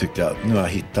 Då tyckte jag, nu har jag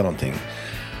hittat någonting.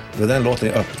 Det var den låten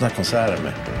jag öppnade konserten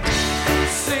med.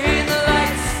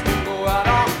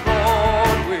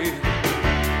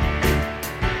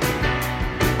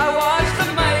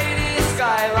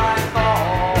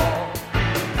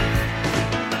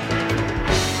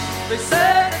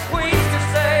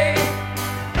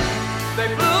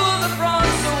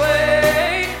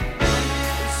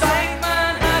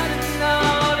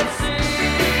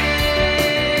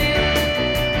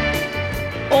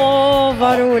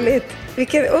 Vad roligt.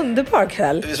 Vilken underbar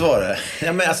kväll. Visst var det?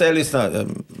 Ja, men alltså, jag lyssnade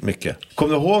mycket.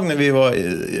 Kommer du ihåg när vi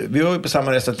var på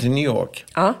samma resa till New York?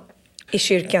 Ja, i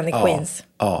kyrkan i Queens.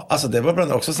 Ja, alltså det var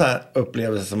bland också så här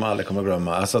upplevelser som man aldrig kommer att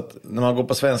glömma. Alltså att när man går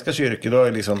på svenska kyrkor, då är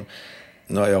det liksom,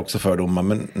 nu har jag också fördomar,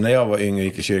 men när jag var yngre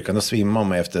gick i kyrkan, då svimmade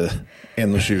man efter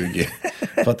 1:20.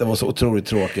 För att det var så otroligt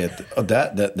tråkigt. Och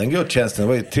den gudstjänsten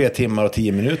var ju 3 timmar och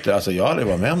 10 minuter. Alltså jag har aldrig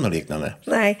varit med om något liknande.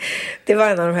 Nej, det var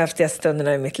en av de häftigaste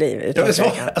stunderna i mitt liv. Ja,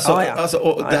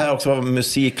 det här också vad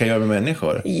musik kan göra med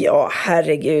människor. Ja,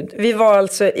 herregud. Vi var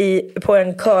alltså på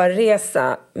en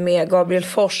körresa med Gabriel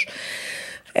Fors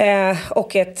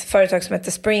och ett företag som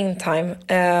heter Springtime.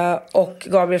 Och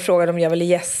Gabriel frågade om jag ville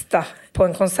gästa på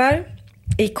en konsert.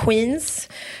 i Queens.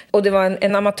 Och det var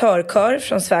en amatörkör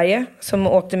från Sverige som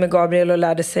åkte med Gabriel och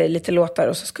lärde sig lite låtar.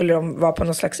 Och så skulle de vara på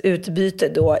någon slags utbyte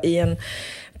då i en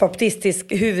baptistisk,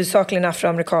 huvudsakligen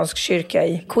afroamerikansk kyrka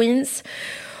i Queens.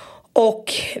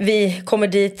 Och vi kommer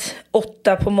dit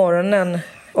 8 på morgonen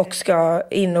och ska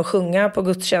in och sjunga på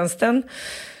gudstjänsten.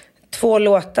 2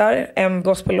 låtar, en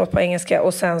gospellåt på engelska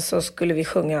och sen så skulle vi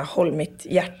sjunga Håll mitt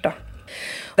hjärta.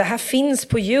 Det här finns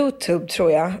på YouTube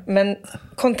tror jag, men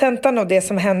kontentan av det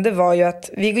som hände var ju att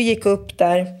vi gick upp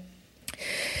där,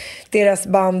 deras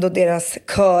band och deras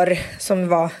kör som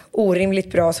var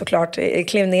orimligt bra såklart,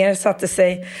 klev ner, satte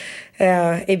sig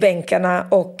i bänkarna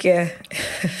och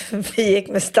vi gick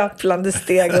med stapplande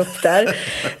steg upp där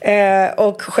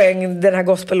och sjöng den här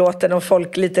gospellåten och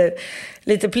folk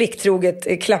lite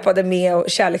plikttroget klappade med och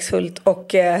kärleksfullt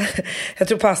och jag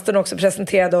tror pastorn också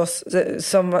presenterade oss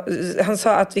som, han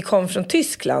sa att vi kom från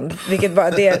Tyskland, vilket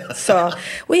bara det sa,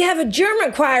 we have a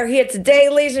German choir here today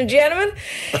ladies and gentlemen.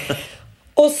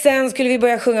 Och sen skulle vi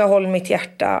börja sjunga Håll mitt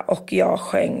hjärta och jag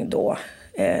sjöng då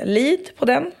lead på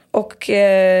den och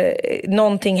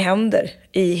någonting händer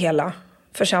i hela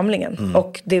församlingen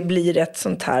och det blir ett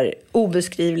sånt här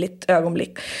obeskrivligt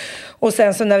ögonblick. Och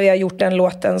sen så när vi har gjort den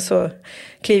låten så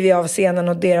kliver vi av scenen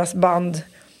och deras band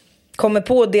kommer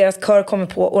på, deras kör kommer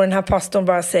på och den här pastorn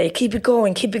bara säger keep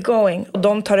it going och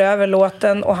de tar över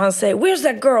låten och han säger where's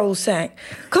that girl who sang?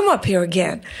 Come up here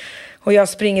again. Och jag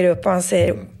springer upp och han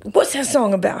säger what's that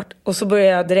song about? Och så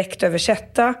börjar jag direkt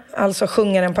översätta, alltså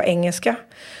sjunga den på engelska.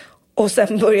 Och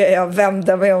sen börjar jag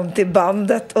vända mig om till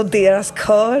bandet och deras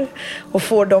kör och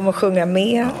får dem att sjunga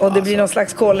med. Och det blir någon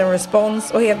slags call and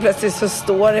response. Och helt plötsligt så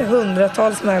står det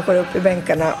hundratals människor upp i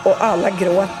bänkarna och alla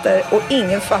gråter och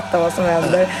ingen fattar vad som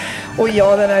händer. Och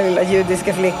jag, den här lilla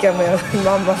judiska flickan med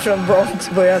mamma från Bronx,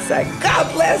 börjar säga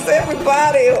God bless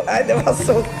everybody. Och, det var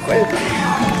så sjukt.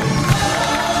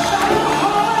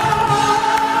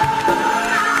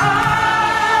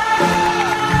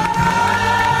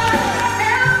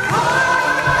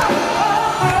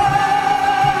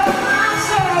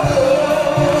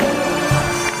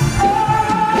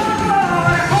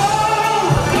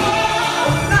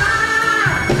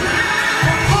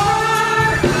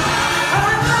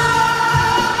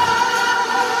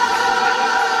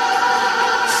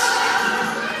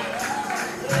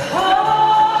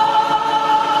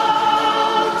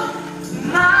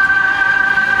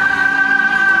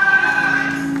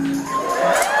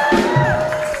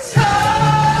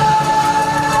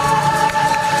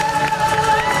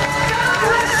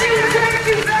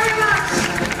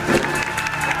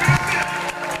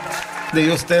 Det är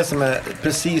just det som är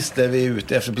precis det vi är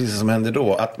ute efter, precis som händer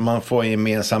då. Att man får en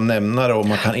gemensam nämnare och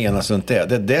man kan enas runt det.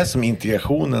 Det är det som är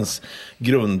integrationens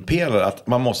grundpelare, att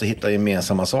man måste hitta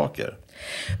gemensamma saker.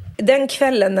 Den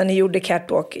kvällen när ni gjorde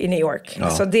Catwalk i New York,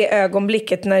 alltså det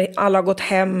ögonblicket när alla har gått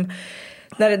hem,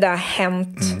 när det där har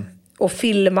hänt och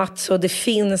filmats och det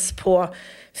finns på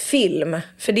film.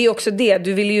 För det är också det,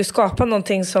 du vill ju skapa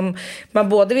någonting som man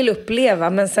både vill uppleva,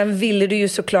 men sen ville du ju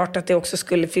såklart att det också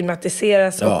skulle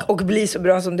filmatiseras och bli så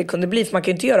bra som det kunde bli, för man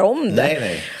kan ju inte göra om det.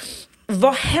 Nej.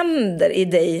 Vad händer i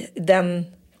dig den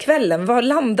kvällen? Var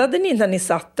landade ni när ni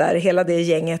satt där, hela det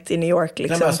gänget i New York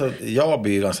liksom? Nej, men alltså, jag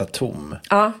blir ju ganska tom.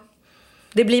 Ja,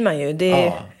 det blir man ju.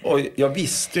 Ja, och jag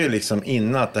visste ju liksom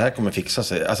innan att det här kommer fixa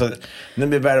sig. Alltså, när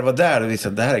vi väl var där och visste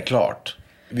att det här är klart.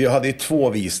 Vi hade ju 2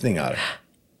 visningar.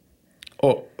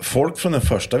 Och folk från den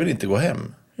första ville inte gå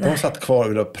hem. De satt kvar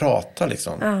och ville prata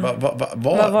liksom.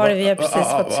 Vad var det vi har precis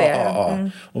fått se?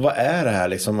 Och vad är det här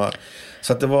liksom?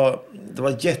 Så att det var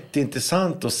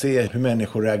jätteintressant att se hur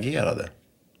människor reagerade.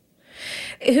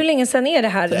 Hur länge sedan är det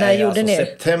här när gjorde alltså ni?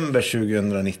 September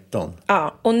 2019.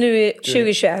 Ja, och nu är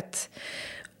 2021.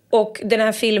 Och den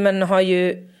här filmen har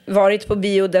ju varit på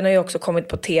bio, den har ju också kommit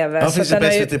på tv. Ja, finns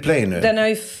det SVT Play nu?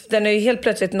 Den har ju helt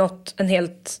plötsligt nått en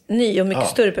helt ny och mycket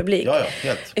större publik. Ja,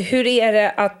 helt. Hur är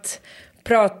det att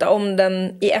prata om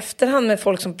den i efterhand med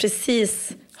folk som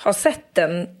precis har sett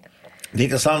den? Det är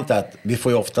intressant att vi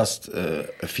får ju oftast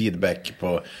feedback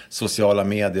på sociala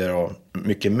medier och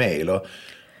mycket mejl. Och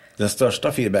den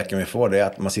största feedbacken vi får, det är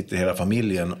att man sitter hela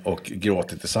familjen och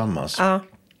gråter tillsammans. Ja.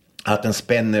 Att den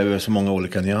spänner över så många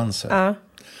olika nyanser. Ja.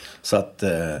 Så att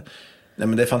nej,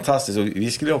 men det är fantastiskt. Och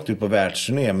vi skulle åka ut på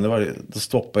världsturné, men då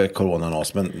stoppade coronan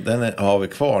oss. Men den har vi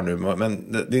kvar nu.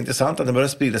 Men det är intressant att den börjar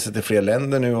sprida sig till fler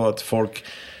länder nu. Och att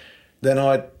den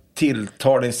har ett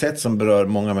tilltalningssätt som berör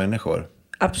många människor.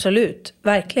 Absolut,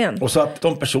 verkligen. Och så att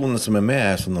de personer som är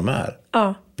med är som de är.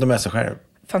 Ja. De är sig själv.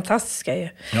 Fantastiska ju.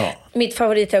 Ja. Mitt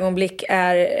favoritögonblick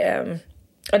är,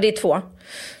 det är 2.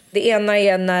 Det ena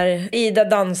är när Ida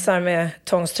dansar med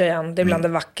tvångströjan. Det är bland det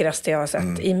vackraste jag har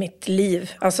sett i mitt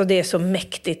liv. Alltså det är så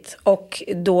mäktigt. Och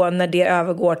då när det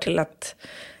övergår till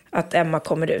att Emma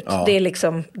kommer ut. Ja. Det är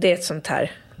liksom, det är ett sånt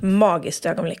här magiskt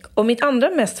ögonblick. Och mitt andra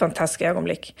mest fantastiska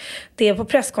ögonblick, det är på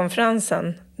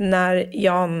presskonferensen när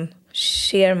Jan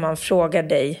Scherman frågar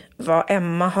dig vad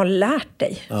Emma har lärt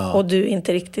dig. Ja. Och du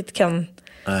inte riktigt kan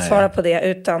svara på det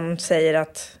utan säger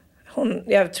att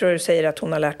jag tror du säger att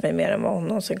hon har lärt mig mer än vad hon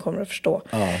någonsin kommer att förstå.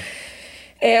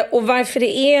 Ja. Och varför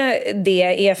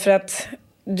det är för att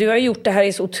du har gjort det här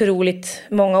i så otroligt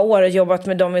många år och jobbat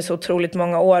med dem i så otroligt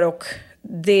många år. Och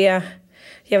det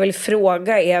jag vill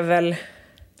fråga är väl,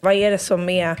 vad är det som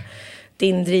är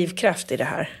din drivkraft i det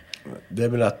här? Det är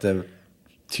väl att det är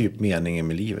typ meningen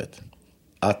med livet.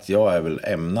 Att jag är väl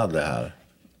ämnad det här.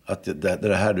 Att det är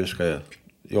det här du ska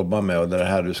jobba med och det är det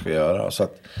här du ska göra. Så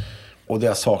att, och det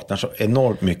jag saknar så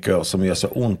enormt mycket och som gör så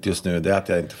ont just nu, det är att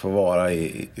jag inte får vara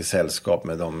i sällskap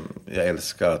med dem jag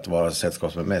älskar att vara i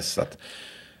sällskap med mest. Att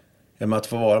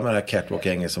få vara med den här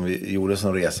catwalk-gängen som vi gjorde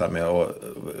som resa med och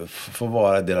få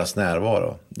vara i deras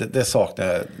närvaro. Det saknar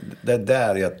jag. Det är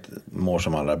där jag mår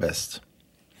som allra bäst.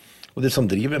 Och det som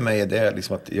driver mig är det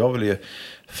liksom att jag vill ju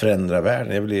förändra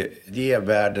världen. Jag vill ju ge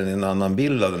världen en annan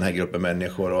bild av den här gruppen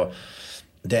människor och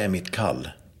det är mitt kall.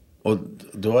 Och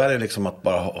då är det liksom att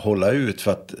bara hålla ut,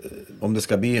 för att om det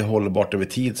ska bli hållbart över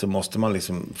tid så måste man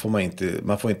liksom,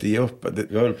 man får inte ge upp.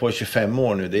 Vi har hållit på i 25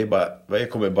 år nu, jag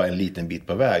kommer bara en liten bit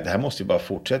på väg. Det här måste ju bara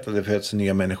fortsätta, det föds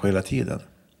nya människor hela tiden.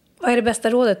 Vad är det bästa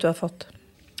rådet du har fått?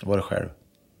 Var det själv.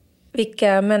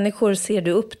 Vilka människor ser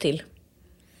du upp till?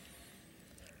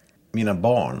 Mina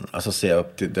barn, alltså ser jag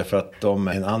upp till, därför att de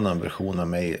är en annan version av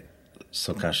mig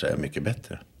som kanske är mycket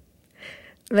bättre.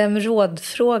 Vem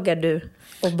rådfrågar du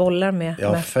och bollar med? Jag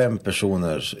har 5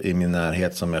 personer i min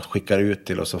närhet som jag skickar ut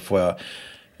till och så får jag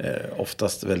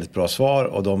oftast väldigt bra svar,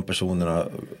 och de personerna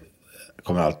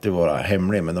kommer alltid vara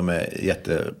hemliga, men de är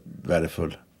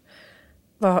jättevärdefulla.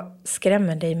 Vad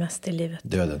skrämmer dig mest i livet?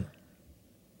 Döden.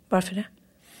 Varför det?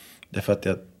 Därför att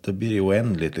det blir ju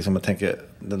oändligt. Liksom jag tänker,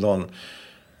 den dagen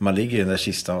man ligger i den där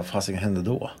kistan, vad fan händer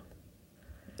då?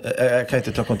 Jag kan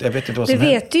inte ta kontakt. Jag vet inte vad som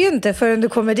händer. Du vet ju inte förrän du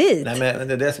kommer dit. Nej, men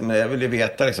det är det som jag vill ju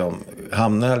veta liksom.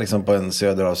 Hamnar jag liksom på en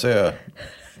Söderavsö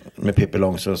med Pippi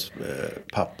Långstrumps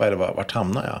pappa, eller vart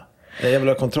hamnar jag? Jag vill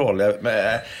ha kontroll.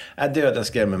 Döden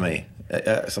skrämmer mig.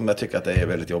 Jag tycker att det är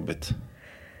väldigt jobbigt.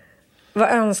 Vad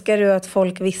önskar du att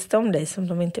folk visste om dig som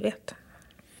de inte vet?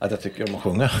 Att jag tycker om att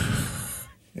sjunga.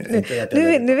 Nu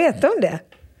vet de det.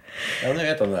 Ja, nu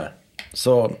vet de det.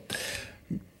 Så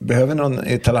behöver någon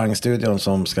i Talangstudion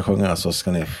som ska sjunga, så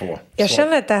ska ni få. Jag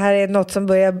känner att det här är något som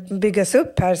börjar byggas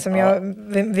upp här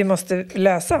som vi måste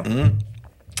lösa. Mm.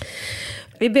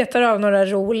 Vi betar av några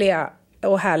roliga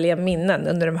och härliga minnen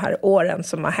under de här åren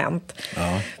som har hänt.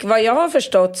 Ja. Vad jag har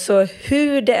förstått, så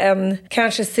hur det än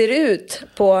kanske ser ut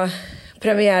på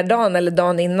premiärdagen eller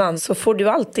dagen innan, så får du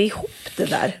alltid ihop det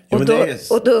där. Ja,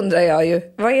 och då undrar jag ju,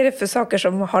 vad är det för saker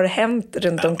som har hänt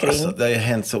runt omkring? Alltså, det har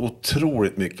hänt så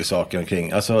otroligt mycket saker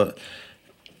omkring. Alltså,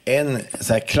 en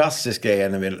så här klassisk grej är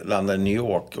när vi landar i New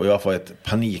York och jag får ett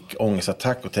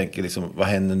panikångestattack och tänker liksom, vad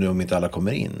händer nu om inte alla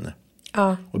kommer in?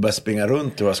 Ja. Och börjar springa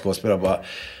runt och våra skådespelare bara,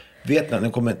 vet ni, nu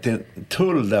kommer till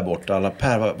tull där borta, alla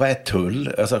Per, vad är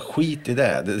tull? Alltså skit i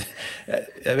det.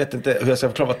 Jag vet inte hur jag ska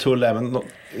förklara vad tull är, men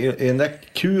i den där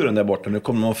kuren där borta, nu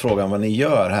kommer någon fråga vad ni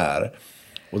gör här.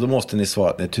 Och då måste ni svara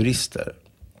att ni är turister.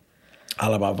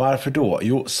 Alla bara, varför då?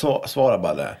 Jo, svara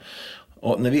bara det.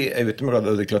 Och när vi är ute med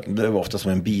det var ofta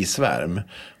som en bisvärm.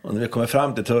 Och när vi kommer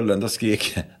fram till tullen, då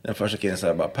skrek den första killen så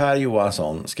här bara, Per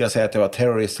Johansson, ska jag säga att jag var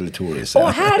terrorist eller turist?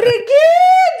 Åh, herregud!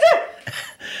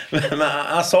 Men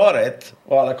han sa rätt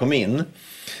och alla kom in.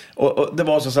 Och det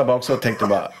var så jag också tänkte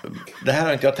bara, det här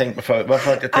har inte jag tänkt på för. Varför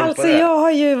har jag tänkt på det?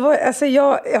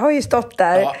 Jag har ju stått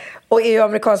där och är ju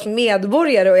amerikansk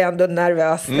medborgare och är ändå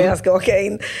nervös när jag ska åka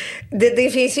in.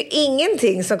 Det finns ju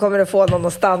ingenting som kommer att få någon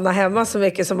att stanna hemma så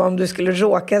mycket som om du skulle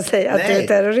råka säga att du är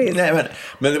terrorist. Nej,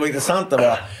 men det var intressant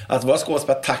att våra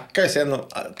skådespelare tackade sen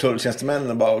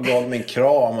tulltjänstemännen bara och gav mig en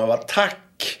kram och bara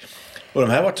tack. Och de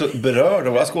här var så berörda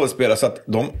av våra skådespelare så att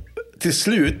de till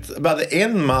slut hade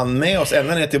en man med oss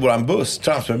ända ner till våran buss,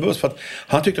 transferbuss, för att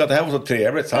han tyckte att det här var så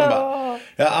trevligt. Så han bara,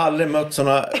 jag har aldrig mött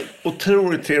såna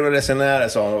otroligt trevliga resenärer,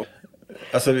 sa han.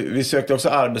 Alltså vi sökte också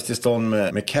arbetstillstånd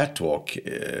med Catwalk,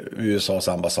 USAs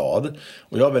ambassad.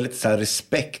 Och jag har väldigt så här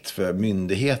respekt för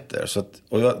myndigheter. Så att,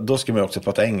 då ska man också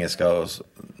prata engelska. Och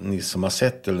ni som har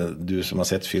sett, eller du som har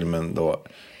sett filmen då,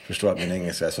 förstår att min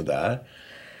engelska är sådär.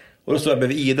 Och då står jag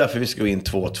bredvid Ida, för vi ska gå in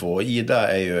 2-2. Ida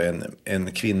är ju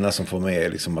en kvinna som får mig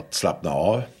liksom att slappna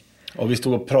av. Och vi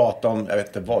stod och pratade om, jag vet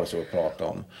inte vad vi stod och pratade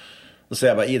om. Då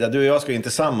säger jag bara, Ida, du och jag ska in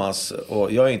tillsammans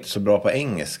och jag är inte så bra på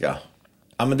engelska.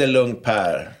 Ja, men det är lugnt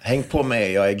Per, häng på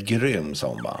mig, jag är grym, sa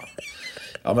hon bara.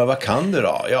 Ja, men vad kan du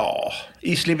då? Ja,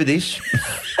 islibedish.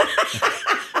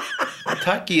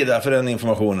 Tack Ida för den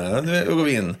informationen. Nu går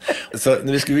vi in. Så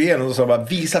när vi skulle igenom så sa jag bara,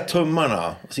 visa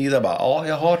tummarna. Och så Ida bara, ja,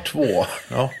 jag har 2.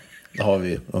 Ja, då har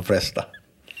vi de flesta.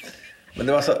 Men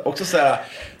det var också så här,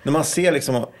 när man ser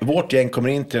liksom, vårt gäng kommer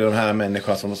in till den här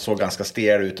människan som såg ganska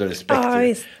stel ut och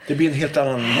respektiv. Det blir en helt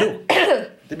annan look.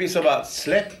 Det blir så bara,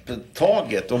 släpp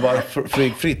taget och bara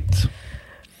flygfritt.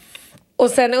 Och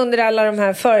sen under alla de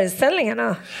här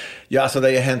föreställningarna? Ja, alltså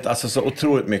det har hänt alltså, så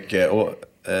otroligt mycket. Och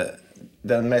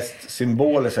den mest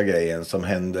symboliska grejen som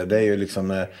händer, det är ju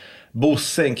liksom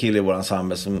Bosse, en kille i vår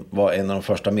ensemble som var en av de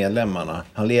första medlemmarna.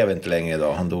 Han lever inte längre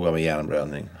idag, han dog av en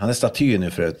hjärnblödning. Han är staty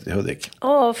nu för i Hudik.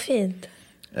 Åh, fint.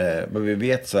 Vad vi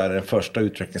vet så är det den första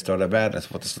utvecklingsstörda världen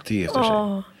som fått en staty efter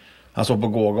sig. Han står på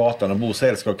gågatan och Bosse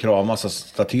älskar att krama så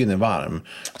statyn är varm.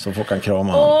 Så folk kan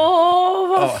krama honom.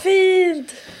 Åh, vad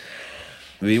fint!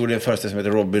 Vi gjorde en föreställning som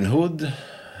heter Robin Hood.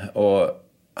 Och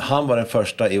han var den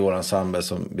första i vår ensemble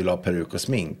som ville ha peruk och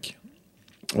smink.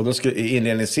 Och då skulle, i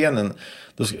inledningsscenen,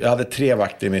 jag hade 3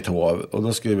 vakter i mitt hov. Och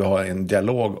då skulle vi ha en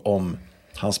dialog om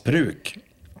hans peruk.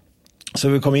 Så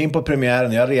vi kom in på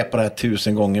premiären, jag repade det här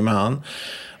 1000 gånger med han.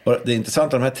 Och det är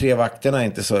intressant att de här 3 vakterna är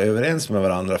inte så överens med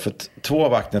varandra. För 2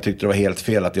 av vakterna tyckte det var helt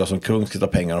fel att jag som kung skulle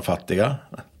ta pengar av fattiga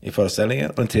i föreställningen.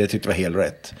 Och den 3 tyckte det var helt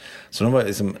rätt. Så de var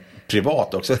liksom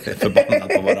privat också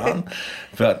förbannade på varandra.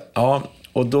 För att, ja,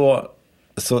 och då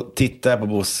så tittar jag på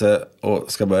Bosse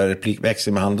och ska börja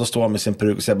replikväxla med han. Då står han med sin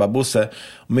peruk och säger bara, Bosse,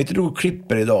 om inte du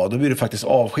klipper idag, då blir du faktiskt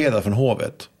avskedad från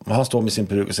hovet. Och han står med sin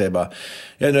peruk och säger bara,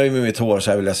 jag är nöjd med mitt hår,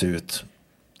 så här vill jag se ut.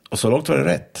 Och så långt var det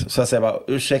rätt. Så jag säger bara,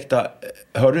 ursäkta,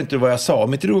 hörde du inte vad jag sa?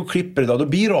 Om inte du klipper idag, då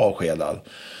blir du avskedad.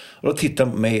 Och då tittar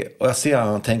han på mig och jag ser att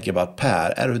han tänker bara,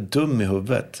 Per, är du dum i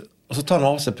huvudet? Och så tar han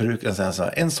av sig peruken och säger så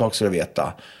här, en sak ska du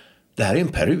veta, det här är en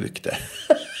peruk det.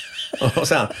 Och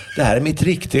sen, det här är mitt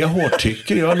riktiga hår,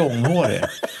 tycker jag är långhårig.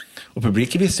 Och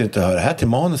publiken visste inte, hör det här till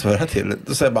manus, hör det här till.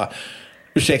 Då säger jag bara,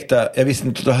 ursäkta, jag visste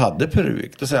inte att du hade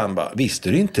peruk. Då säger han bara, visste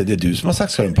du inte? Det är du som har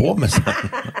sagt, ska den på med sen.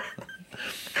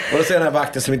 Och då säger den här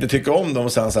vakten som inte tycker om dem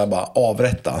och sen så här bara,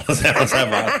 avrätta. Och, så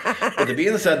här bara, och det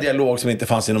blir en sån här dialog som inte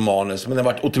fanns i någon manus, men det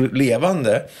har varit otroligt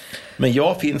levande. Men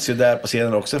jag finns ju där på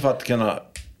scenen också för att kunna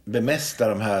bemästra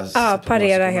de här... Ja,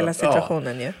 parera hela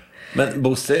situationen ju. Men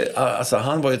Bosse, alltså,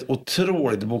 han var ju ett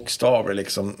otroligt bokstavlig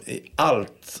liksom, i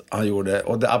allt han gjorde.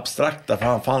 Och det abstrakta, för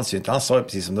han fanns ju inte. Han sa ju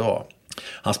precis som det var.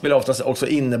 Han spelade oftast också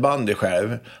innebandy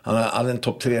själv. Han hade en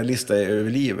topp 3-lista över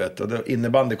livet. Och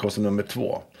innebandy kostade nummer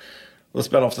 2. Då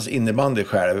spelade han oftast innebandy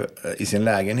själv i sin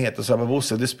lägenhet. Och så sa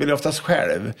Bosse, du spelar oftast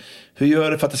själv. Hur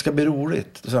gör du för att det ska bli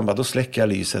roligt? Och så han bara, då släcker jag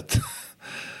lyset.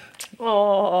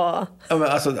 Åh. Ja, men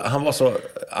alltså, han var så...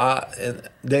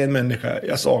 det är en människa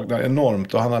jag saknar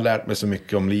enormt. Och han har lärt mig så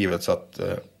mycket om livet. Så att...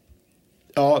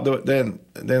 det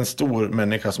är en stor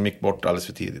människa som gick bort alldeles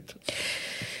för tidigt.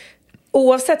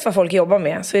 Oavsett vad folk jobbar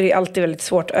med så är det alltid väldigt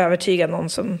svårt att övertyga någon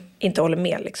som inte håller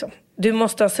med liksom. Du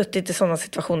måste ha suttit i sådana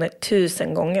situationer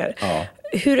 1000 gånger. Ja.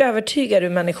 Hur övertygar du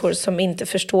människor som inte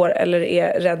förstår eller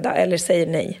är rädda eller säger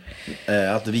nej?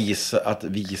 Att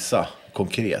visa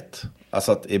konkret.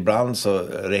 Alltså att ibland så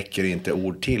räcker det inte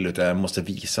ord till, utan jag måste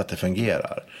visa att det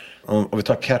fungerar. Om vi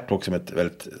tar Catwalk som ett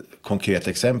väldigt konkret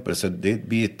exempel, så det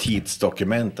blir ett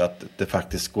tidsdokument att det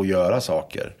faktiskt går att göra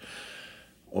saker.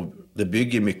 Och det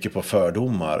bygger mycket på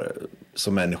fördomar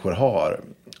som människor har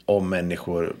om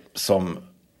människor som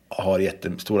har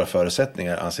jättestora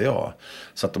förutsättningar, anser jag.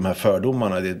 Så att de här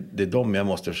fördomarna, det är de jag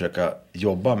måste försöka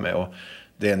jobba med. Och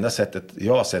det enda sättet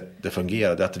jag har sett det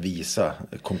fungerar, det är att visa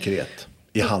konkret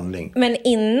i handling. Men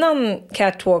innan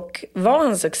Catwalk var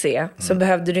en succé så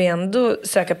behövde du ändå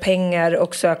söka pengar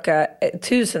och söka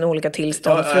 1000 olika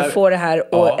tillstånd för att få det här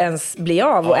att ens bli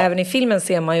av. Och även i filmen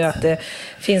ser man ju att det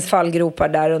finns fallgropar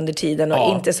där under tiden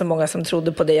och inte så många som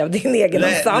trodde på dig av din egen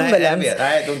ensemble.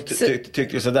 Nej, de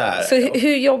tyckte ju sådär. Så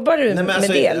hur jobbar du med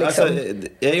det? Liksom? Alltså,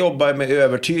 jag jobbar med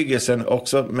övertygelsen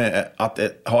också, med att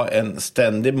ha en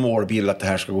ständig målbild att det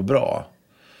här ska gå bra.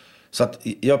 Så att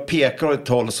jag pekar åt ett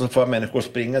håll, så får människor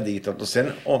springa dit. Och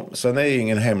sen är det ju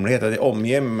ingen hemlighet att jag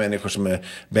omger med människor som är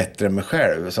bättre än mig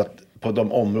själv. Så att på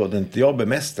de områden inte jag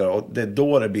bemästrar, och det är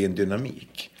då det blir en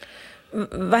dynamik.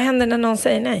 Vad händer när någon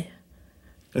säger nej?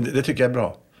 Det tycker jag är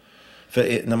bra.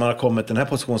 För när man har kommit till den här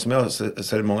positionen som jag, så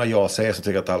är det många jag säger som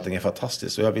tycker att allting är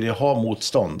fantastiskt. Och jag vill ju ha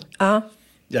motstånd.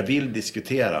 Jag vill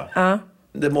diskutera.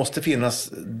 Det måste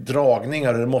finnas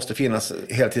dragningar och det måste finnas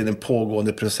hela tiden en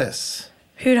pågående process.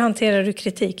 Hur hanterar du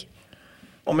kritik?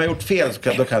 om jag har gjort fel så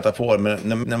då kan jag ta på det.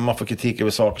 Men när man får kritik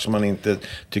över saker som man inte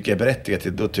tycker är berättigat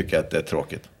till, då tycker jag att det är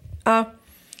tråkigt. Ja.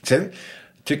 Sen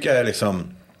tycker jag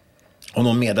liksom, om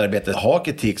någon medarbetare har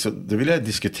kritik så då vill jag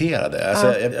diskutera det.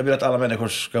 Alltså, jag vill att alla människor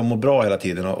ska må bra hela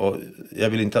tiden och jag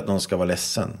vill inte att någon ska vara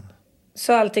ledsen.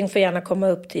 Så allting får gärna komma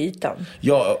upp till ytan?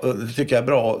 Ja, det tycker jag är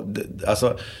bra.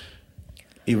 Alltså,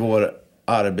 i vår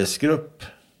arbetsgrupp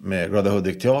med Glada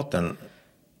Hudik-teatern,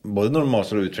 både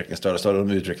normalstörda och utvecklingsstörda,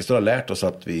 de utvecklingsstörda har lärt oss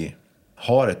att vi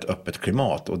har ett öppet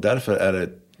klimat och därför är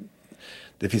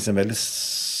det finns en väldigt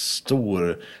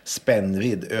stor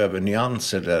spännvidd över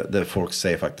nyanser där folk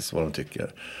säger faktiskt vad de tycker.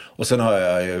 Och sen har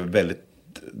jag ju väldigt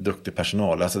duktig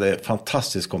personal. Alltså det är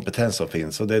fantastisk kompetens som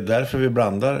finns och det är därför vi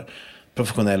blandar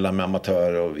professionella med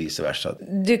amatörer och vice versa.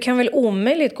 Du kan väl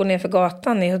omöjligt gå ner för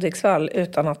gatan i Hudiksvall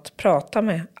utan att prata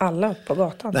med alla på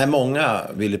gatan? Nej, många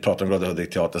vill ju prata om Glada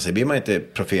Hudik-teater. Så blir man inte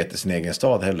profet i sin egen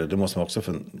stad heller. Det måste man också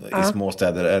i små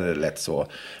städer är det lätt så.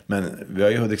 Men vi har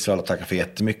ju Hudiksvall att tacka för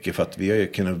jättemycket för att vi har ju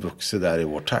kunnat vuxa där i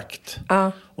vår takt.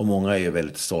 Och många är ju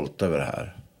väldigt stolta över det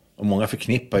här. Och många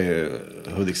förknippar ju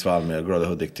Hudiksvall med Glada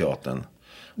Hudik-teatern.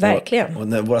 Verkligen. Och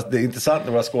det är intressant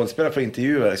när våra skådespelare får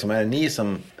intervjuer. Liksom, är det ni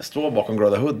som står bakom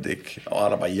Glada Hudik? Och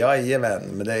alla bara, jajamän.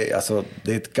 Men det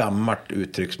är ett gammalt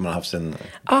uttryck som man har haft sen.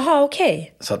 Aha, okej. Okay.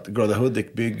 Så att Glada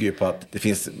Hudik bygger ju på att det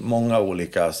finns många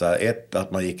olika. Så här,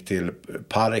 att man gick till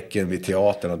parken vid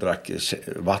teatern och drack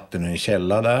vatten ur en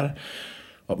källa där.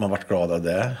 Och man vart glad av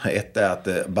det. Ett är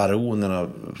att baronerna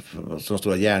som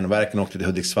stora järnverken åkte till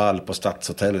Hudiksvall på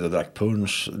Stadshotellet och drack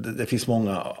punsch. Det finns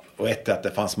många. Och ett är att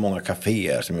det fanns många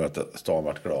kaféer som gör att stan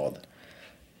vart glad.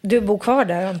 Du bor kvar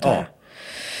där, antar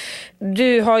jag?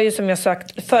 Du har ju som jag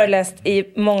sagt föreläst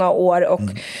i många år och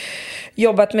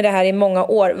jobbat med det här i många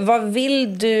år. Vad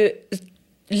vill du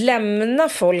lämna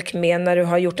folk med när du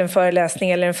har gjort en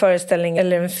föreläsning eller en föreställning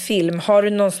eller en film? Har du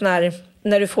någon sån här,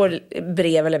 när du får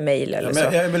brev eller mejl eller så?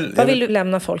 Vad vill du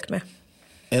lämna folk med?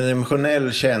 En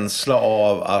emotionell känsla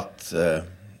av att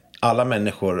alla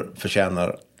människor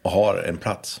förtjänar och har en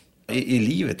plats i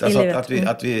livet. Alltså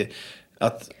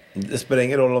att det spelar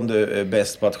ingen roll om du är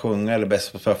bäst på att sjunga eller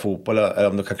bäst på att spela fotboll eller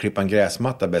om du kan klippa en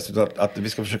gräsmatta bäst. Utan att vi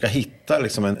ska försöka hitta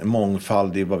liksom en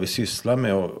mångfald i vad vi sysslar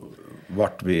med och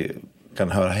vart vi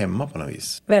kan höra hemma på något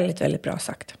vis. Väldigt, väldigt bra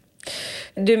sagt.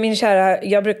 Du min kära,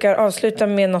 jag brukar avsluta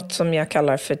med något som jag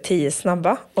kallar för 10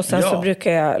 snabba. Och sen så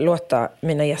brukar jag låta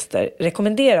mina gäster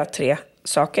rekommendera 3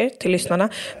 saker till lyssnarna.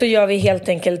 Då gör vi helt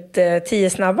enkelt 10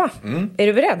 snabba. Är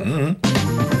du beredd?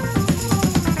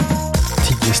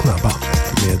 10 snabba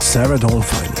med Sarah Dawn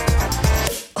Finer.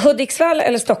 Hudiksvall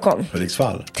eller Stockholm?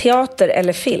 Hudiksvall. Teater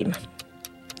eller film?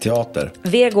 Teater.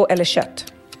 Vego eller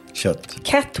kött? Kött.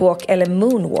 Catwalk eller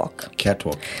moonwalk?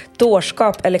 Catwalk.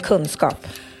 Dårskap eller kunskap?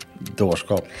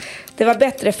 Dårskap. Det var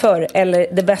bättre förr eller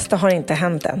det bästa har inte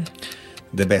hänt än?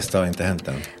 Det bästa har inte hänt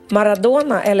än.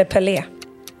 Maradona eller Pelé?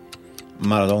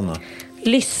 Maradona.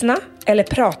 Lyssna eller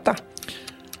prata?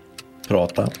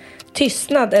 Prata.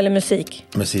 Tystnad eller musik?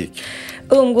 Musik.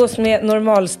 Umgås med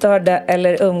normalstörda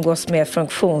eller umgås med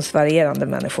funktionsvarierande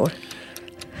människor?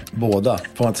 Båda.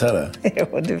 Får man inte säga det?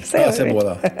 Jo, du säger jag säger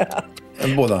båda.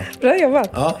 Båda. Bra jobbat.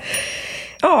 Ja.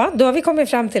 Ja, då har vi kommit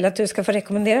fram till att du ska få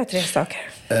rekommendera 3 saker.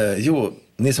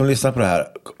 Ni som lyssnar på det här,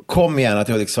 kom gärna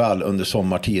till Hudiksvall under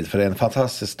sommartid. För det är en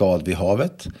fantastisk stad vid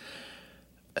havet.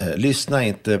 Lyssna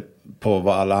inte på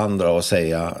vad alla andra har att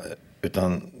säga,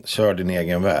 utan kör din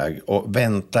egen väg. Och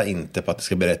vänta inte på att det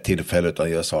ska bli rätt tillfälle,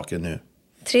 utan gör saker nu.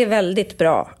 3 väldigt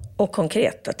bra och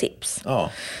konkreta tips. Ja.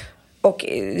 Och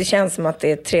det känns som att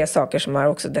det är 3 saker som har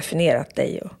också definierat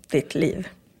dig och ditt liv.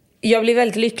 Jag blir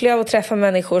väldigt lycklig av att träffa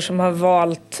människor som har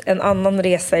valt en annan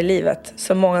resa i livet.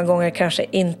 Som många gånger kanske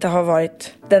inte har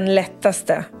varit den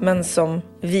lättaste. Men som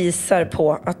visar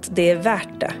på att det är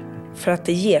värt det. För att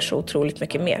det ger så otroligt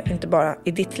mycket mer. Inte bara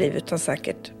i ditt liv utan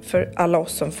säkert för alla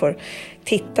oss som får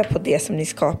titta på det som ni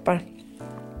skapar.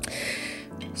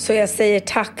 Så jag säger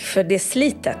tack för det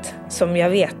slitet som jag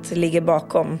vet ligger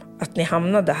bakom att ni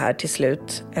hamnade här till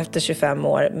slut efter 25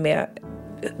 år med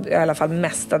i alla fall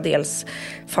mestadels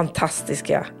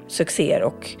fantastiska succéer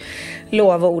och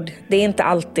lovord. Det är inte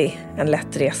alltid en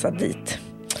lätt resa dit.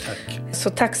 Tack. Så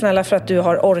tack snälla för att du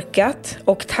har orkat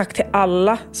och tack till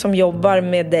alla som jobbar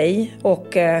med dig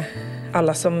och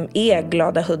alla som är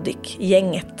Glada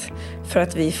Hudik-gänget för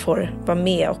att vi får vara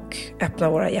med och öppna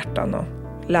våra hjärtan och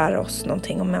lära oss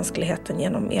någonting om mänskligheten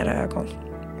genom era ögon.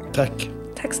 Tack.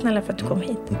 Tack snälla för att du kom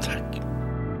hit. Tack.